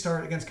Dylan C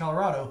start against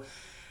Colorado.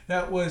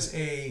 That was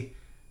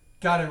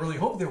God, I really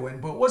hope they win,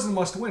 but it wasn't a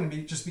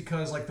must-win just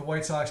because the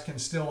White Sox can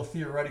still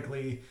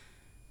theoretically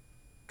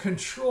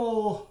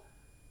control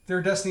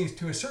their destinies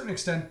to a certain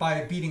extent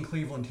by beating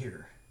Cleveland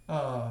here.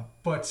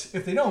 But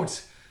if they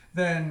don't,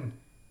 then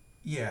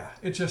you're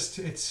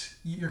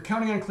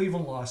counting on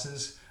Cleveland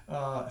losses.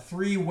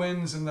 3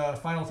 wins in the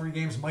final 3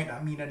 games might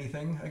not mean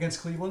anything against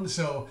Cleveland,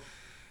 so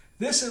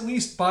this at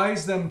least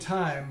buys them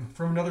time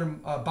for another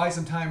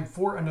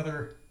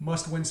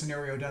must-win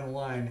scenario down the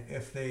line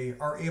if they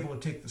are able to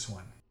take this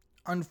one.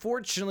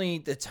 Unfortunately,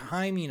 the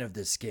timing of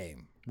this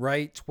game,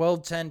 right?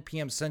 12:10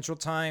 p.m. Central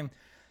Time.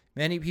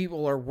 Many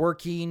people are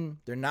working.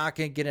 They're not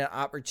going to get an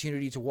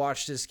opportunity to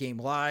watch this game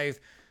live.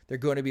 They're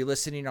going to be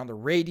listening on the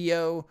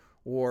radio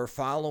or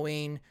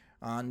following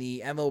on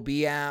the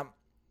MLB app,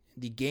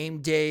 the game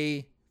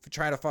day,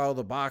 trying to follow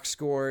the box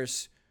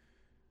scores.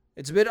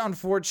 It's a bit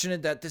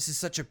unfortunate that this is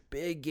such a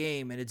big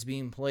game and it's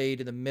being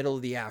played in the middle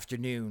of the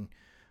afternoon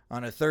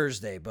on a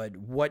Thursday, but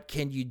what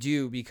can you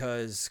do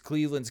because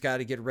Cleveland's got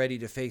to get ready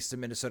to face the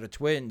Minnesota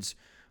Twins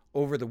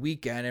over the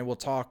weekend, and we'll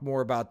talk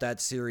more about that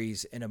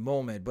series in a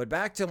moment. But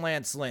back to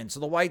Lance Lynn. So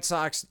the White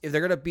Sox, if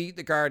they're going to beat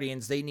the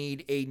Guardians, they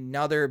need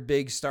another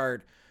big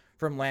start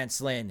from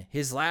Lance Lynn.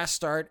 His last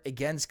start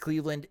against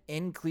Cleveland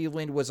in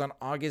Cleveland was on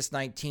August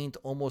 19th,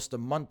 almost a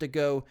month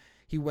ago.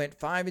 He went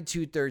 5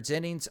 2/3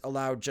 innings,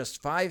 allowed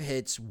just 5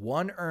 hits,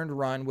 1 earned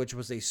run, which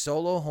was a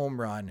solo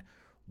home run,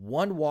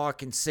 1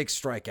 walk, and 6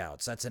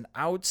 strikeouts. That's an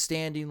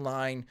outstanding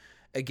line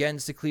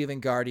against the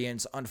Cleveland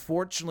Guardians.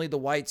 Unfortunately, the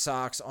White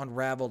Sox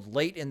unraveled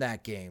late in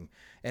that game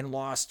and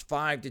lost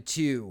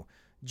 5-2.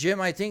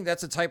 Jim, I think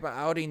that's the type of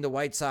outing the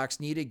White Sox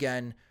need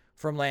again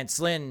from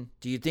Lance Lynn.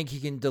 Do you think he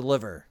can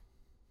deliver?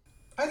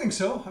 I think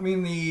so.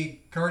 The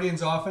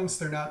Guardians offense,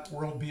 they're not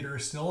world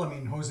beaters still.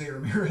 Jose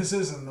Ramirez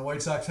is, and the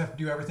White Sox have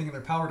to do everything in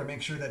their power to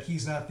make sure that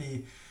he's not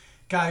the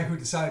guy who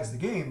decides the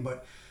game.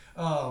 But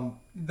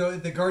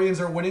the Guardians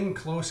are winning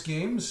close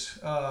games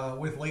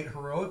with late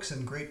heroics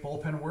and great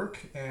bullpen work.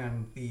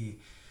 And the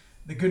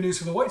good news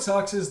for the White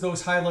Sox is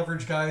those high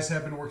leverage guys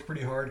have been worked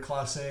pretty hard.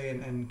 Clase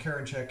and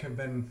Karinchak have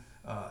been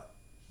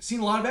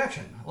seen a lot of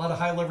action, a lot of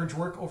high leverage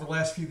work over the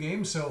last few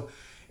games. So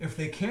if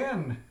they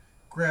can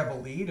grab a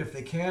lead, if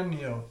they can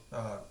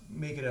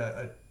make it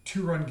a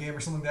 2-run game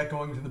or something like that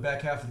going into the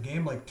back half of the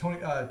game, like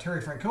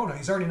Terry Francona,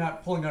 he's already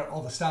not pulling out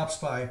all the stops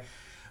by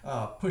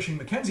pushing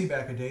McKenzie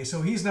back a day,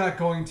 so he's not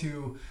going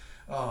to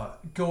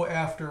go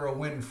after a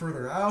win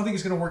further. I don't think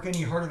he's going to work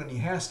any harder than he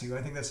has to.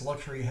 I think that's a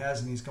luxury he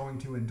has, and he's going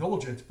to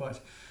indulge it. But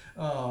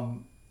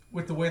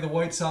with the way the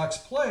White Sox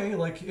play,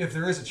 if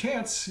there is a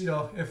chance,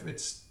 if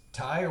it's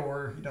tie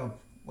or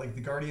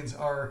the Guardians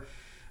are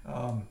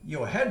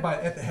ahead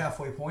at the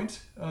halfway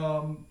point,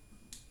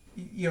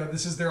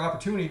 this is their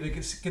opportunity to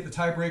get the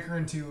tiebreaker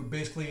and to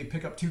basically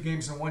pick up 2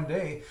 games in one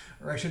day,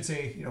 or I should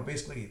say,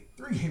 basically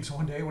 3 games in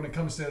one day when it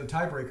comes to the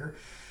tiebreaker.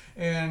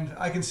 And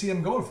I can see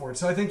them going for it.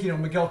 So I think,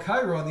 Miguel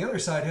Cairo on the other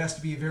side has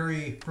to be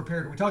very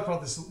prepared. We talked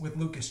about this with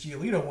Lucas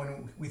Giolito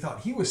when we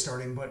thought he was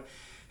starting, but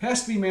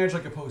has to be managed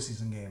like a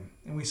postseason game.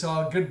 And we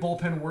saw good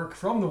bullpen work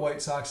from the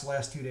White Sox the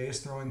last 2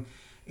 days, throwing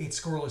 8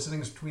 scoreless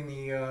innings between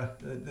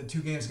the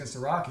 2 games against the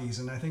Rockies.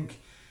 And I think,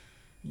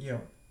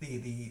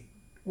 the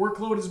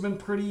workload has been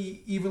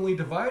pretty evenly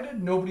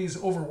divided.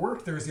 Nobody's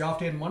overworked. There was the off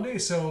day on Monday,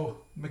 so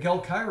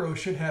Miguel Cairo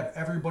should have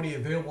everybody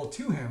available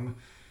to him.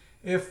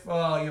 If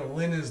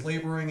Lynn is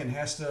laboring and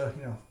has to,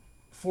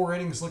 4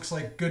 innings looks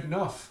like good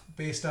enough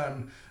based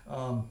on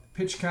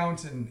pitch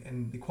count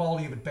and the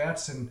quality of at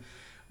bats and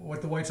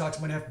what the White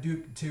Sox might have to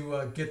do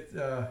to get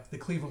the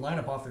Cleveland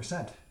lineup off their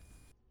scent.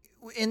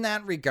 In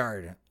that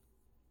regard,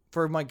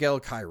 for Miguel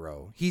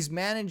Cairo, he's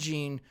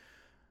managing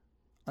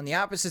on the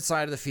opposite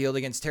side of the field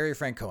against Terry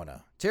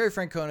Francona. Terry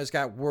Francona's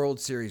got World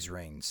Series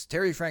rings.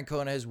 Terry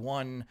Francona has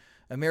won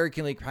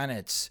American League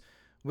pennants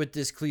with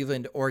this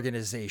Cleveland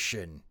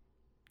organization.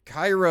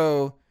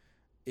 Cairo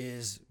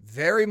is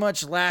very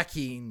much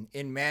lacking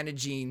in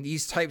managing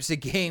these types of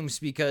games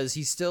because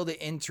he's still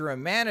the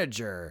interim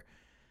manager.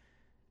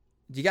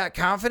 Do you got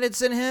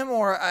confidence in him?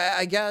 Or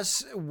I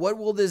guess, what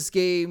will this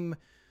game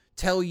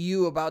tell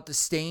you about the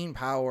staying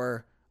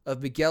power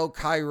of Miguel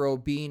Cairo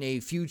being a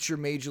future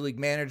Major League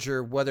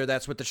manager, whether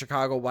that's with the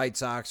Chicago White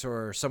Sox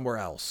or somewhere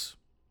else?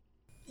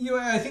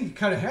 I think you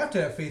kind of have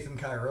to have faith in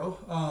Cairo.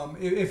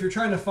 If you're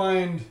trying to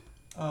find,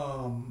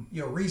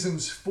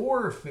 reasons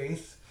for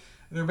faith,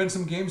 there have been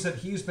some games that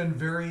he's been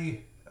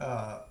very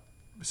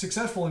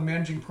successful in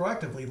managing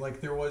proactively.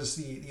 Like there was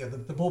the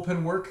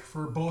bullpen work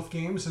for both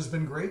games has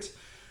been great.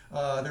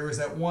 There was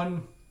that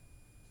one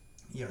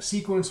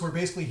sequence where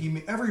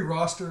basically every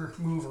roster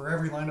move or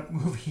every lineup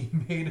move he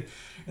made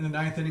in the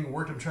 9th inning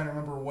worked. I'm trying to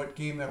remember what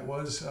game that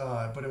was,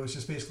 but it was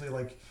just basically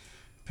like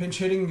pinch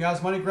hitting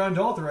Yasmani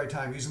Grandal at the right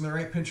time, using the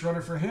right pinch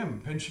runner for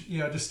him.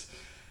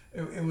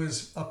 It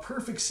was a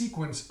perfect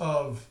sequence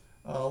of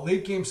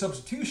late game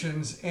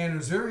substitutions, and it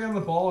was very on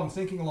the ball and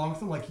thinking along with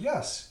them like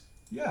yes.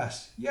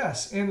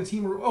 And the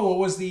team, it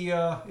was the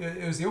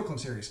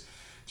Oakland series.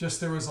 Just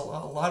there was a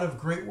lot of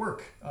great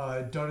work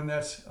done in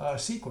that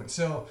sequence.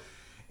 So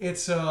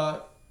it's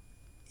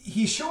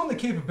he's shown the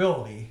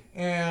capability,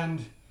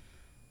 and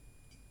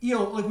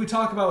like we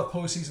talk about with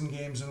postseason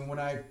games, and when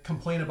I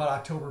complain about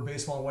October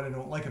baseball and what I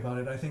don't like about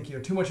it, I think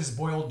too much is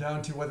boiled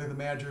down to whether the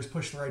managers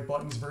push the right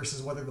buttons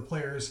versus whether the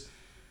players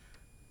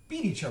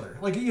beat each other.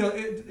 Like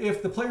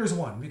if the players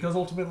won, because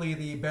ultimately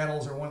the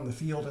battles are won in the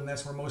field, and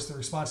that's where most of the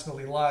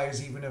responsibility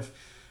lies, even if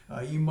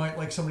you might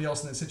like somebody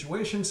else in that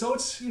situation. So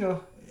it's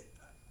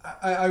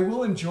I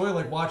will enjoy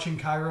like watching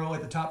Cairo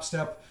at the top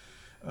step,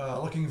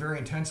 looking very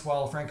intense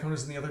while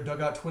Francona's in the other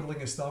dugout twiddling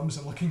his thumbs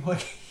and looking like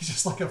he's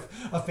just like a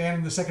fan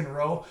in the second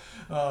row.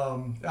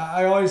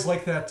 I always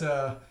like that.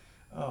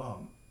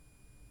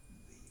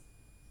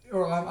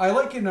 I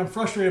like it, and I'm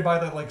frustrated by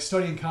that, like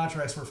studying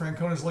contrast where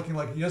Francona's looking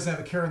like he doesn't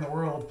have a care in the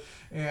world,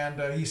 and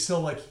he's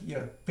still like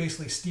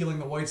basically stealing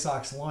the White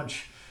Sox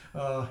lunch.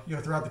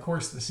 Throughout the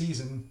course of the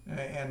season,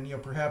 and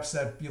perhaps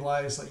that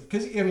belies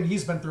because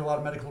he's been through a lot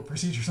of medical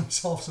procedures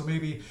himself, so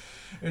maybe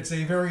it's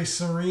a very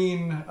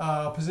serene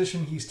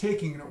position he's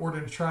taking in order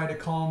to try to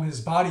calm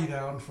his body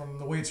down from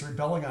the weights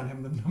rebelling on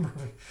him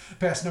the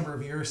past number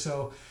of years.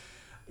 So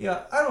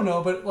I don't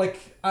know, but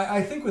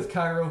I think with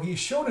Cairo, he's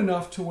shown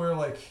enough to where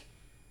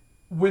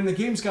when the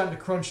game's gotten to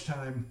crunch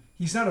time,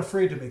 he's not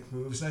afraid to make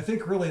moves, and I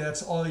think really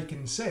that's all you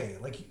can say.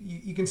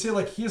 You can say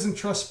he doesn't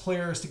trust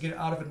players to get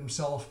out of it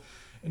himself,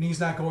 and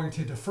he's not going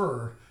to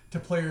defer to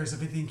players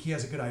if they think he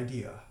has a good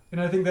idea. And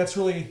I think that's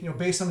really,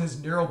 based on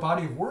his narrow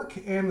body of work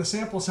and the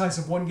sample size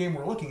of one game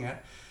we're looking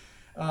at,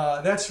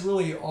 that's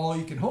really all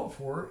you can hope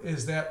for,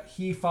 is that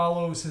he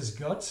follows his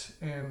gut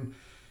and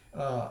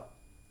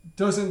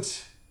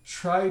doesn't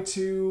try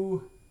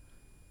to,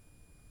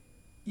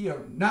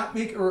 not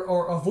make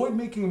or avoid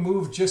making a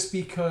move just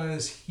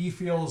because he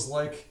feels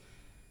like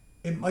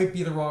it might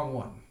be the wrong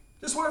one.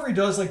 Just whatever he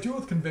does, do it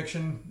with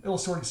conviction. It'll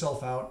sort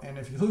itself out. And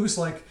if you lose,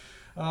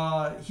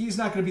 he's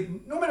not going to be,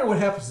 no matter what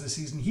happens this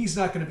season, he's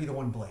not going to be the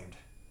one blamed.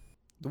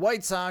 The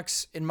White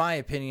Sox, in my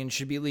opinion,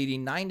 should be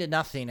leading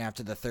 9-0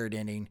 after the 3rd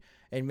inning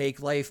and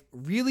make life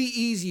really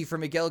easy for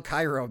Miguel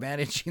Cairo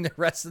managing the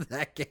rest of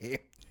that game.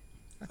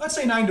 Let's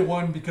say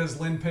 9-1 because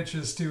Lynn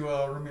pitches to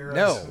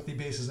Ramirez with the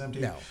bases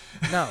empty. No,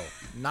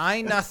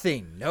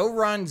 9-0. No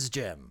runs,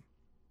 Jim.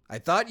 I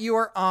thought you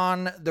were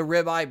on the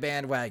ribeye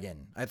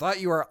bandwagon. I thought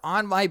you were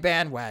on my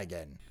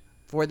bandwagon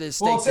for this.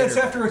 Well, it's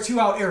after a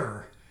 2-out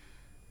error.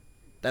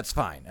 That's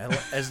fine,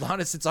 as long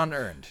as it's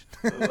unearned.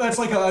 That's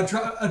like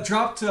a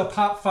dropped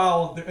pop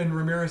foul in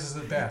Ramirez's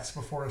at bats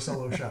before a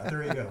solo shot.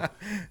 There you go.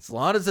 As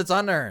long as it's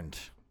unearned.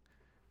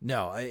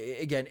 No,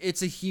 again,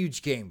 it's a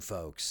huge game,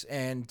 folks.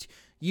 And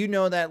you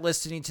know that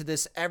listening to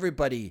this,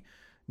 everybody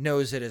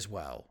knows it as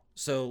well.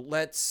 So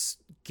let's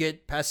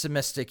get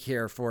pessimistic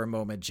here for a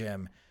moment,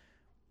 Jim.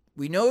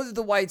 We know that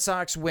the White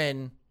Sox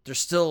win, they're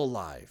still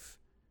alive.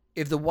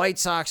 If the White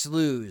Sox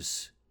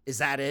lose, is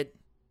that it?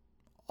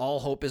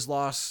 All hope is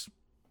lost?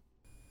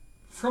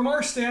 From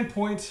our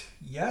standpoint,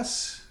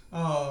 yes.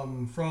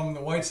 From the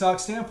White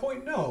Sox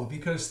standpoint, no,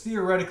 because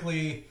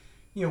theoretically,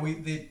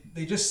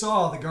 they just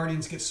saw the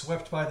Guardians get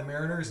swept by the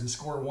Mariners and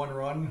score 1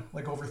 run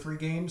like over 3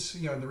 games,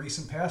 in the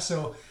recent past.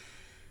 So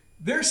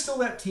they're still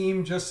that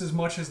team just as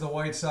much as the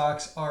White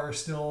Sox are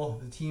still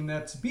the team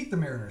that's beat the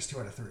Mariners 2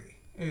 out of 3.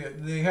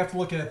 They have to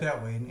look at it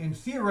that way. And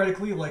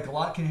theoretically, like, a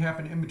lot can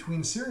happen in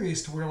between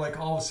series to where, like,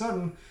 all of a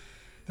sudden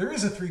there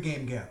is a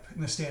 3-game gap in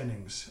the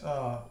standings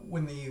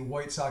when the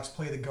White Sox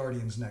play the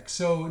Guardians next.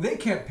 So they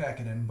can't pack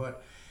it in.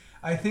 But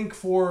I think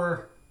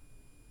for,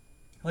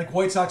 like,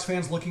 White Sox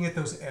fans looking at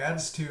those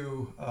ads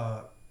to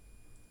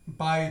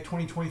buy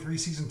 2023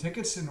 season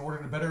tickets in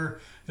order to better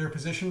their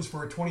positions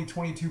for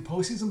 2022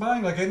 postseason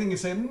buying, like, I think you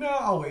say, no,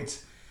 I'll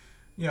wait.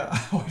 Yeah,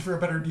 I'll wait for a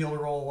better deal to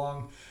roll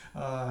along.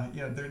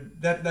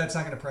 That's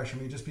not going to pressure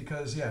me just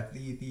because,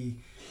 the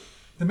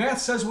math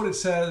says what it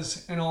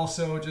says, and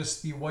also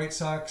just the White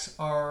Sox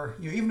are,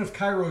 even if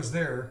Cairo's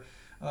there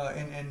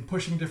and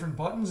pushing different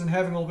buttons and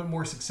having a little bit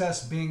more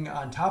success being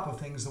on top of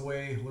things the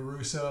way La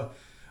Russa,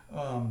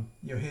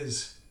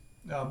 his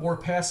more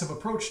passive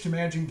approach to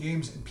managing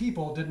games and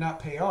people did not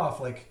pay off,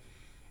 like,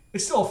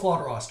 it's still a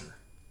flawed roster.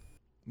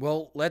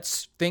 Well,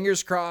 let's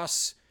fingers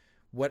crossed.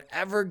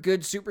 Whatever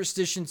good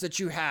superstitions that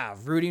you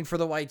have rooting for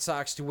the White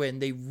Sox to win,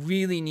 they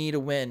really need a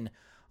win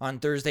on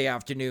Thursday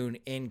afternoon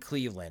in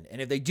Cleveland.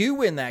 And if they do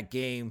win that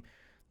game,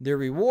 their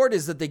reward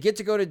is that they get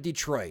to go to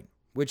Detroit,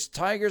 which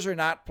Tigers are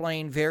not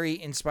playing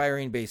very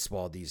inspiring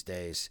baseball these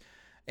days.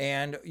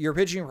 And your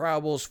pitching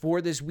probables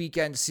for this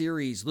weekend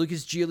series,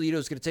 Lucas Giolito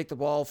is going to take the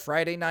ball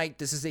Friday night.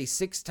 This is a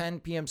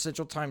 6:10 p.m.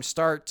 Central Time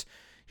start.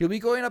 He'll be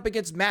going up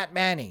against Matt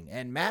Manning,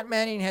 and Matt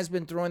Manning has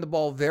been throwing the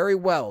ball very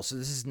well, so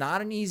this is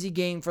not an easy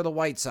game for the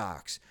White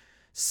Sox.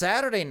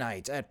 Saturday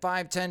night at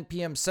 5:10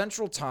 p.m.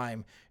 Central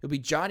Time, it'll be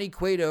Johnny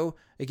Cueto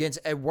against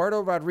Eduardo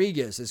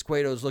Rodriguez, as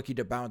Cueto is looking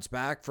to bounce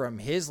back from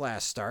his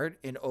last start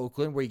in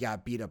Oakland, where he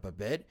got beat up a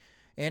bit.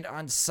 And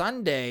on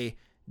Sunday,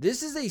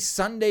 this is a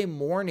Sunday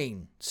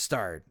morning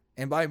start,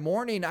 and by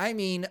morning, I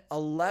mean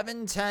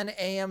 11:10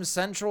 a.m.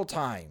 Central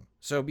Time.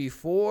 So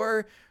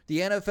before the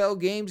NFL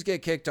games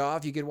get kicked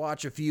off, you can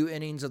watch a few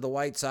innings of the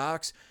White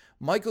Sox.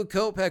 Michael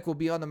Kopech will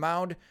be on the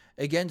mound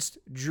against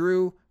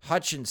Drew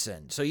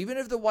Hutchinson. So even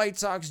if the White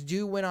Sox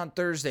do win on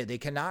Thursday, they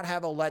cannot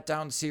have a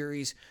letdown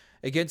series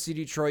against the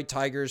Detroit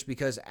Tigers,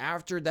 because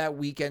after that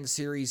weekend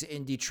series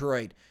in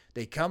Detroit,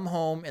 they come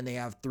home and they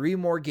have 3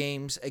 more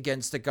games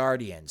against the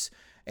Guardians.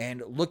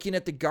 And looking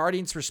at the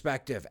Guardians'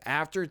 perspective,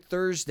 after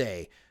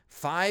Thursday,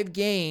 5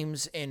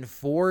 games in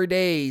 4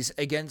 days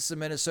against the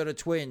Minnesota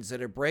Twins,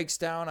 that it breaks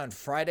down on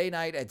Friday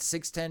night at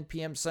 6:10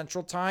 p.m.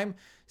 Central Time.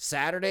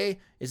 Saturday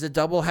is a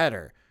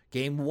doubleheader.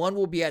 Game 1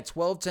 will be at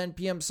 12:10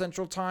 p.m.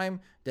 Central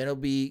Time. Then it'll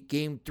be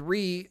Game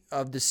 3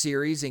 of the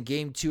series, and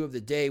Game 2 of the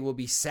day will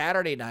be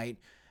Saturday night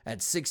at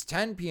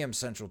 6:10 p.m.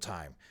 Central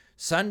Time.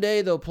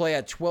 Sunday, they'll play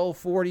at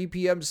 12:40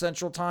 p.m.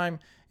 Central Time,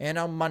 and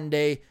on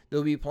Monday,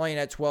 they'll be playing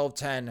at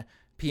 12:10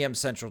 p.m.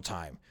 Central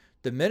Time.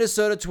 The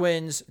Minnesota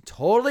Twins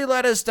totally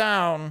let us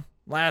down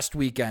last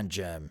weekend,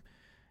 Jim.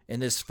 In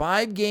this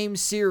 5-game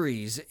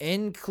series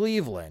in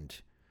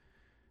Cleveland,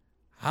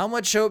 how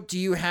much hope do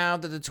you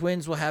have that the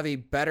Twins will have a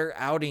better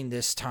outing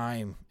this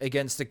time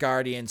against the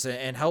Guardians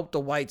and help the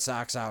White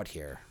Sox out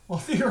here? Well,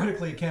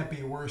 theoretically, it can't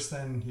be worse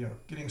than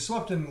getting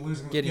swept and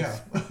losing.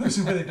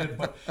 Losing what they did.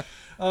 But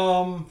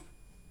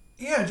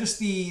just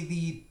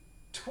the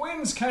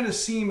Twins kind of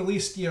seem, at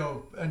least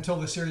until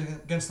the series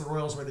against the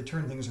Royals where they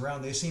turned things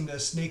around, they seemed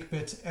as snake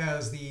bit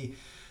as the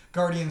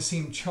Guardians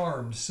seemed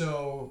charmed.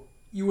 So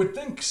you would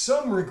think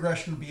some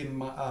regression would be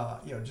in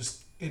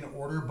just in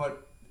order,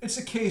 but it's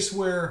a case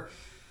where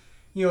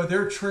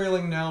they're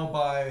trailing now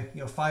by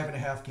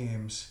 5.5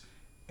 games.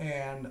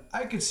 And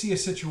I could see a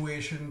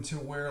situation to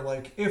where,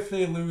 like, if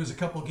they lose a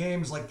couple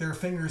games, like, their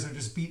fingers are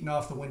just beaten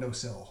off the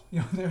windowsill.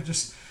 They're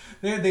just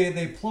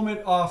they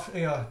plummet off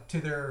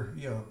to their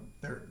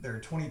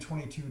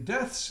 2022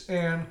 deaths,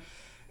 and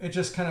it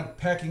just kind of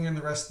packing in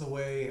the rest of the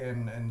way.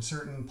 And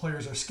certain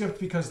players are skipped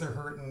because they're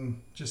hurt,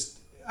 and just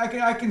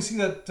I can see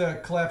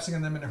that collapsing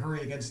on them in a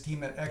hurry against a team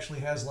that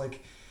actually has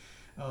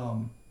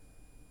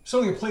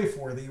something to play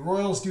for. The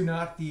Royals do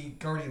not, the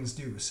Guardians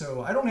do.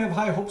 So I don't have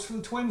high hopes for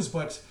the Twins,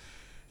 but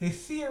they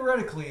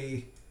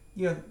theoretically,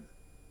 they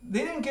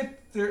didn't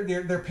get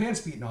their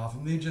pants beaten off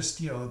them. They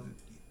just,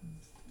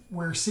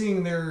 we're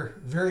seeing their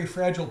very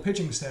fragile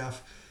pitching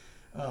staff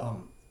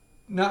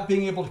not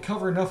being able to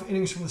cover enough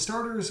innings from the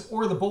starters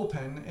or the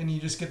bullpen, and you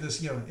just get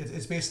this,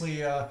 it's basically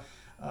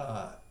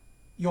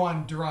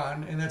Yohan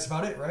Duran, and that's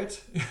about it,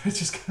 right? It's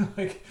just kind of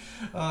like,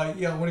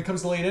 when it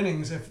comes to late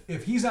innings,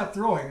 if he's not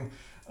throwing,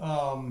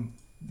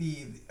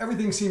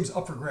 everything seems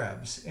up for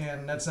grabs,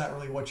 and that's not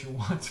really what you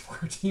want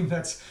for a team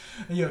that's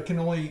can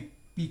only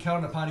be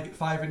counted upon to get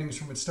 5 innings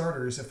from its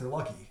starters if they're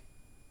lucky.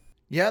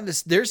 Yeah,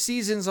 their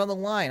season's on the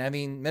line. I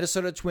mean,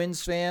 Minnesota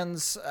Twins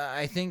fans,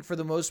 I think for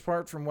the most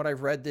part, from what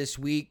I've read this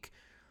week,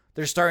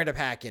 they're starting to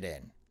pack it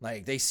in.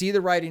 Like, they see the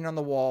writing on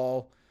the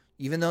wall.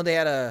 Even though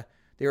they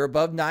were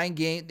above 9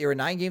 games, they were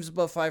 9 games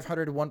above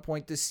 500 at one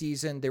point this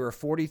season. They were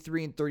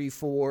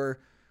 43-34.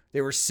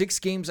 They were 6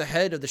 games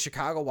ahead of the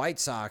Chicago White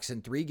Sox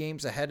and 3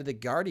 games ahead of the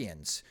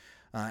Guardians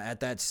at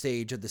that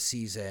stage of the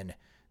season.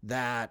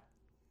 That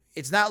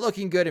it's not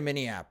looking good in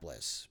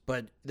Minneapolis,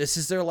 but this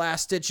is their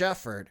last-ditch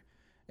effort.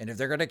 And if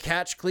they're going to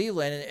catch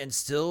Cleveland and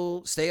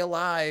still stay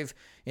alive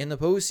in the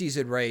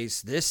postseason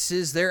race, this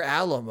is their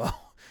Alamo.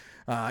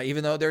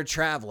 Even though they're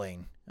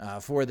traveling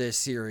for this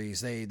series,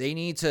 they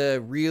need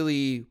to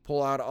really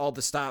pull out all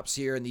the stops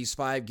here in these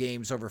 5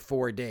 games over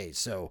 4 days.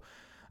 So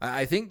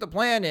I think the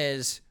plan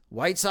is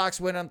White Sox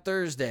win on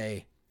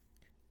Thursday,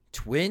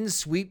 Twins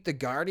sweep the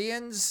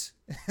Guardians,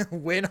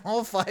 win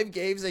all 5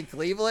 games in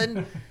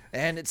Cleveland,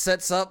 and it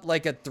sets up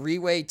like a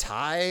 3-way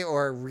tie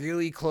or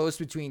really close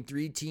between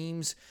 3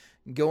 teams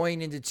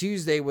going into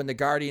Tuesday when the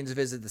Guardians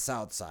visit the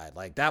South Side.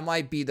 Like, that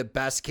might be the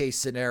best case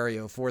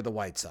scenario for the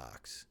White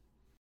Sox.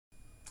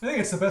 I think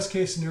it's the best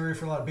case scenario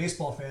for a lot of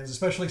baseball fans,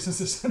 especially since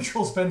the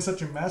Central's been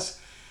such a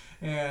mess,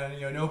 and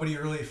nobody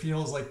really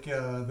feels like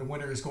the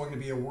winner is going to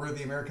be a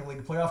worthy American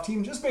League playoff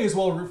team. Just may as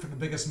well root for the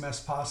biggest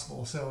mess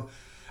possible. So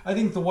I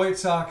think the White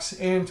Sox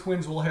and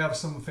Twins will have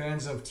some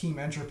fans of team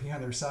entropy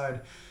on their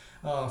side.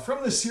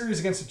 From this series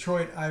against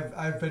Detroit,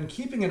 I've been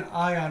keeping an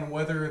eye on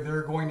whether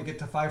they're going to get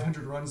to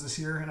 500 runs this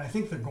year, and I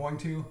think they're going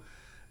to.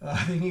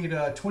 They need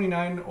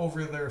 29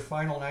 over their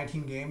final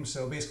 19 games,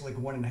 so basically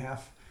like 1.5.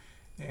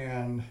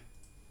 And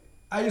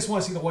I just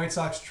want to see the White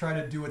Sox try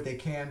to do what they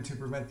can to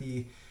prevent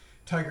the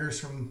Tigers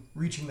from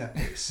reaching that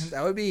pace.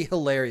 That would be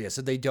hilarious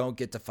if they don't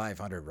get to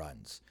 500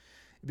 runs.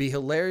 It'd be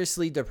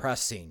hilariously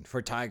depressing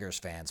for Tigers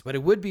fans, but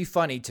it would be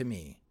funny to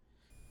me.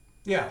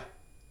 Yeah.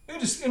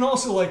 And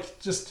also, like,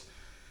 just,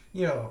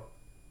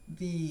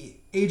 the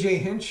A.J.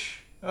 Hinch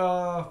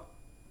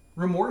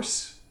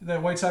remorse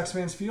that White Sox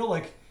fans feel,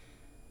 like,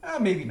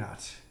 maybe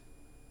not.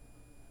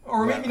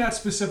 Or maybe not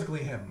specifically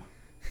him.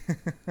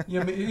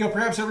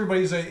 Perhaps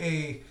everybody's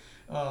an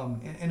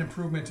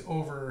improvement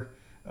over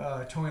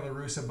Tony La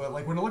Russa, but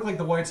like when it looked like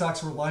the White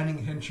Sox were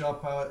lining Hinch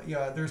up,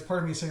 there's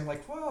part of me saying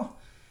like, well,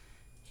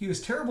 he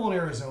was terrible in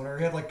Arizona.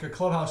 He had like a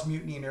clubhouse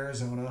mutiny in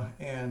Arizona,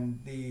 and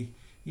he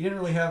didn't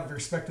really have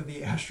respect to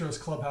the Astros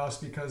clubhouse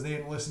because they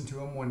didn't listen to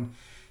him when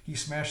he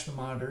smashed the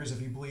monitors,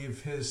 if you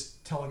believe his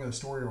telling of the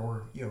story,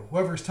 or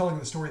whoever's telling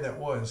the story that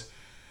was.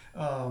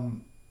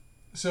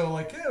 So,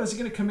 like, is he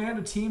going to command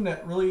a team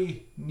that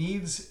really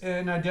needs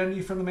an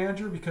identity from the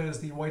manager because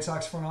the White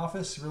Sox front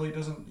office really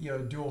doesn't,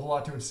 do a whole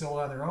lot to instill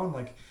it on their own?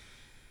 Like,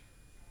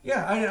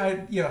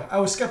 I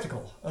was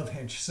skeptical of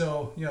Hinch.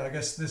 So, I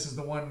guess this is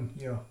the one,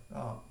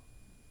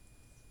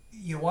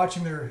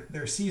 watching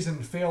their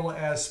season fail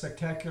as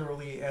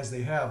spectacularly as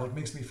they have, like,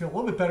 makes me feel a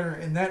little bit better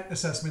in that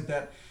assessment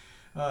that,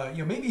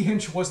 maybe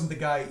Hinch wasn't the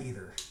guy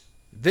either.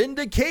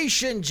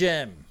 Vindication,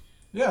 Jim.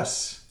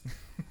 Yes.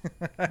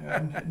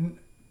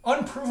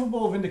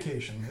 Unprovable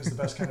vindication is the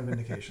best kind of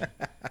vindication.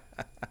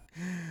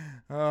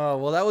 Oh,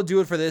 well, that will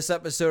do it for this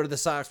episode of the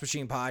Sox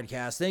Machine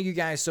Podcast. Thank you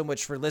guys so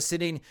much for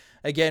listening.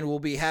 Again, we'll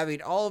be having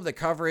all of the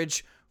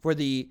coverage for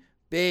the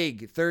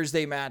big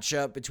Thursday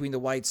matchup between the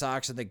White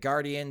Sox and the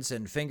Guardians,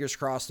 and fingers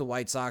crossed the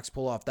White Sox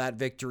pull off that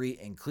victory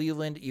in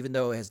Cleveland, even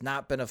though it has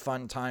not been a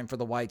fun time for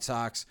the White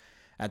Sox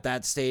at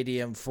that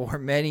stadium for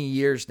many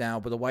years now.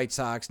 But the White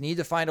Sox need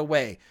to find a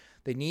way.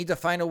 They need to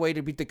find a way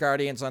to beat the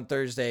Guardians on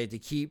Thursday to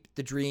keep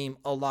the dream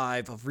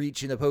alive of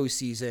reaching the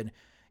postseason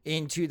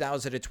in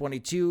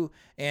 2022.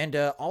 And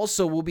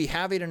also, we'll be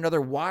having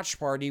another watch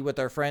party with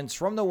our friends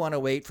from the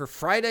 108 for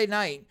Friday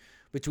night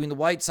between the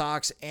White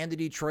Sox and the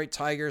Detroit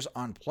Tigers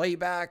on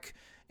Playback.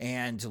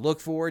 And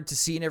look forward to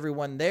seeing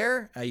everyone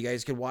there. You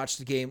guys can watch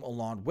the game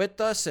along with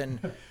us,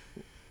 and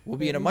we'll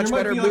be in a much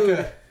better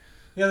mood.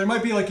 There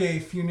might be like a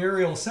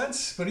funereal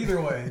sense, but either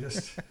way,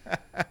 just...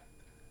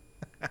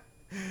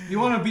 You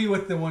want to be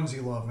with the ones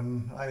you love,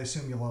 and I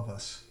assume you love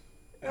us.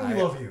 And we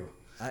love you.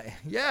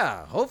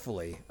 Yeah,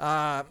 hopefully.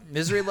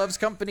 Misery loves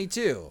company,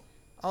 too.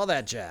 All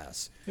that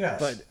jazz.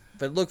 Yes.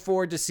 But look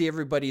forward to see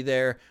everybody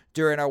there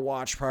during our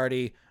watch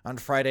party on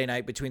Friday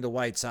night between the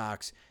White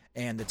Sox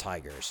and the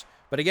Tigers.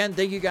 But again,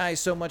 thank you guys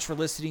so much for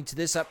listening to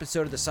this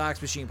episode of the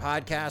Sox Machine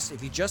Podcast.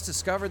 If you just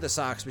discovered the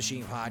Sox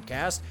Machine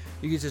Podcast,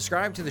 you can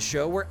subscribe to the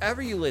show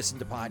wherever you listen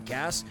to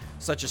podcasts,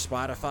 such as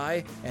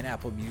Spotify and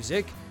Apple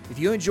Music. If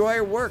you enjoy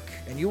our work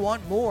and you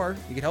want more,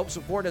 you can help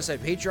support us at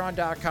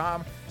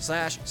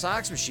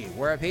patreon.com/SoxMachine,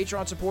 where our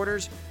Patreon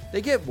supporters, they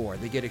get more.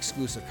 They get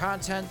exclusive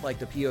content like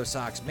the P.O.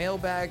 Sox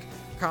mailbag,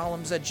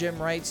 columns that Jim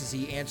writes as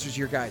he answers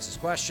your guys'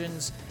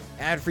 questions,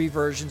 ad-free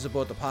versions of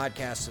both the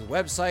podcast and the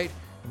website.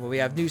 And when we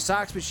have new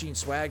Sox Machine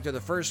swag, they're the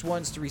first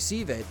ones to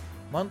receive it.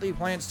 Monthly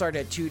plans start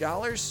at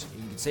 $2.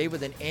 You can save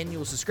with an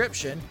annual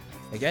subscription.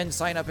 Again,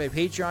 sign up at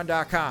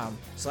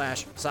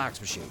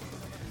patreon.com/SoxMachine.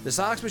 The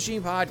Sox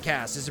Machine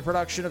Podcast is a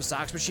production of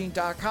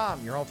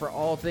SoxMachine.com, your home for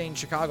all things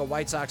Chicago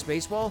White Sox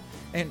baseball,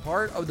 and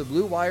part of the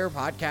Blue Wire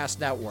Podcast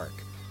Network.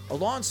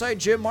 Alongside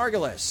Jim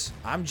Margulis,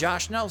 I'm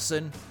Josh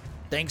Nelson.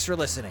 Thanks for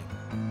listening.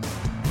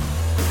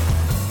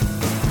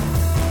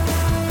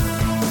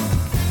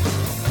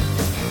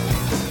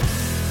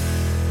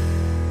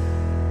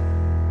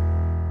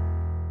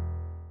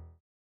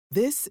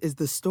 This is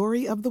the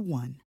story of the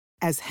one.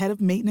 As head of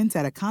maintenance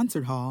at a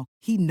concert hall,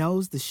 he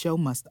knows the show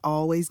must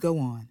always go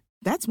on.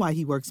 That's why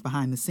he works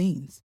behind the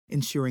scenes,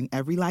 ensuring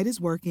every light is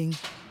working,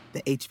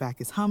 the HVAC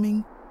is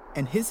humming,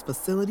 and his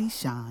facility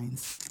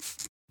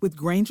shines. With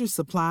Grainger's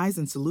supplies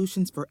and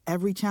solutions for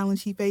every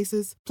challenge he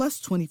faces,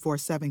 plus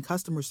 24/7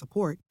 customer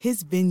support,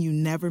 his venue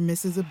never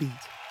misses a beat.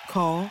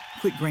 Call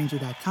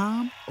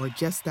quickgrainger.com or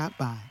just stop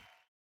by.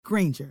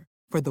 Grainger,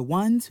 for the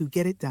ones who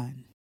get it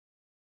done.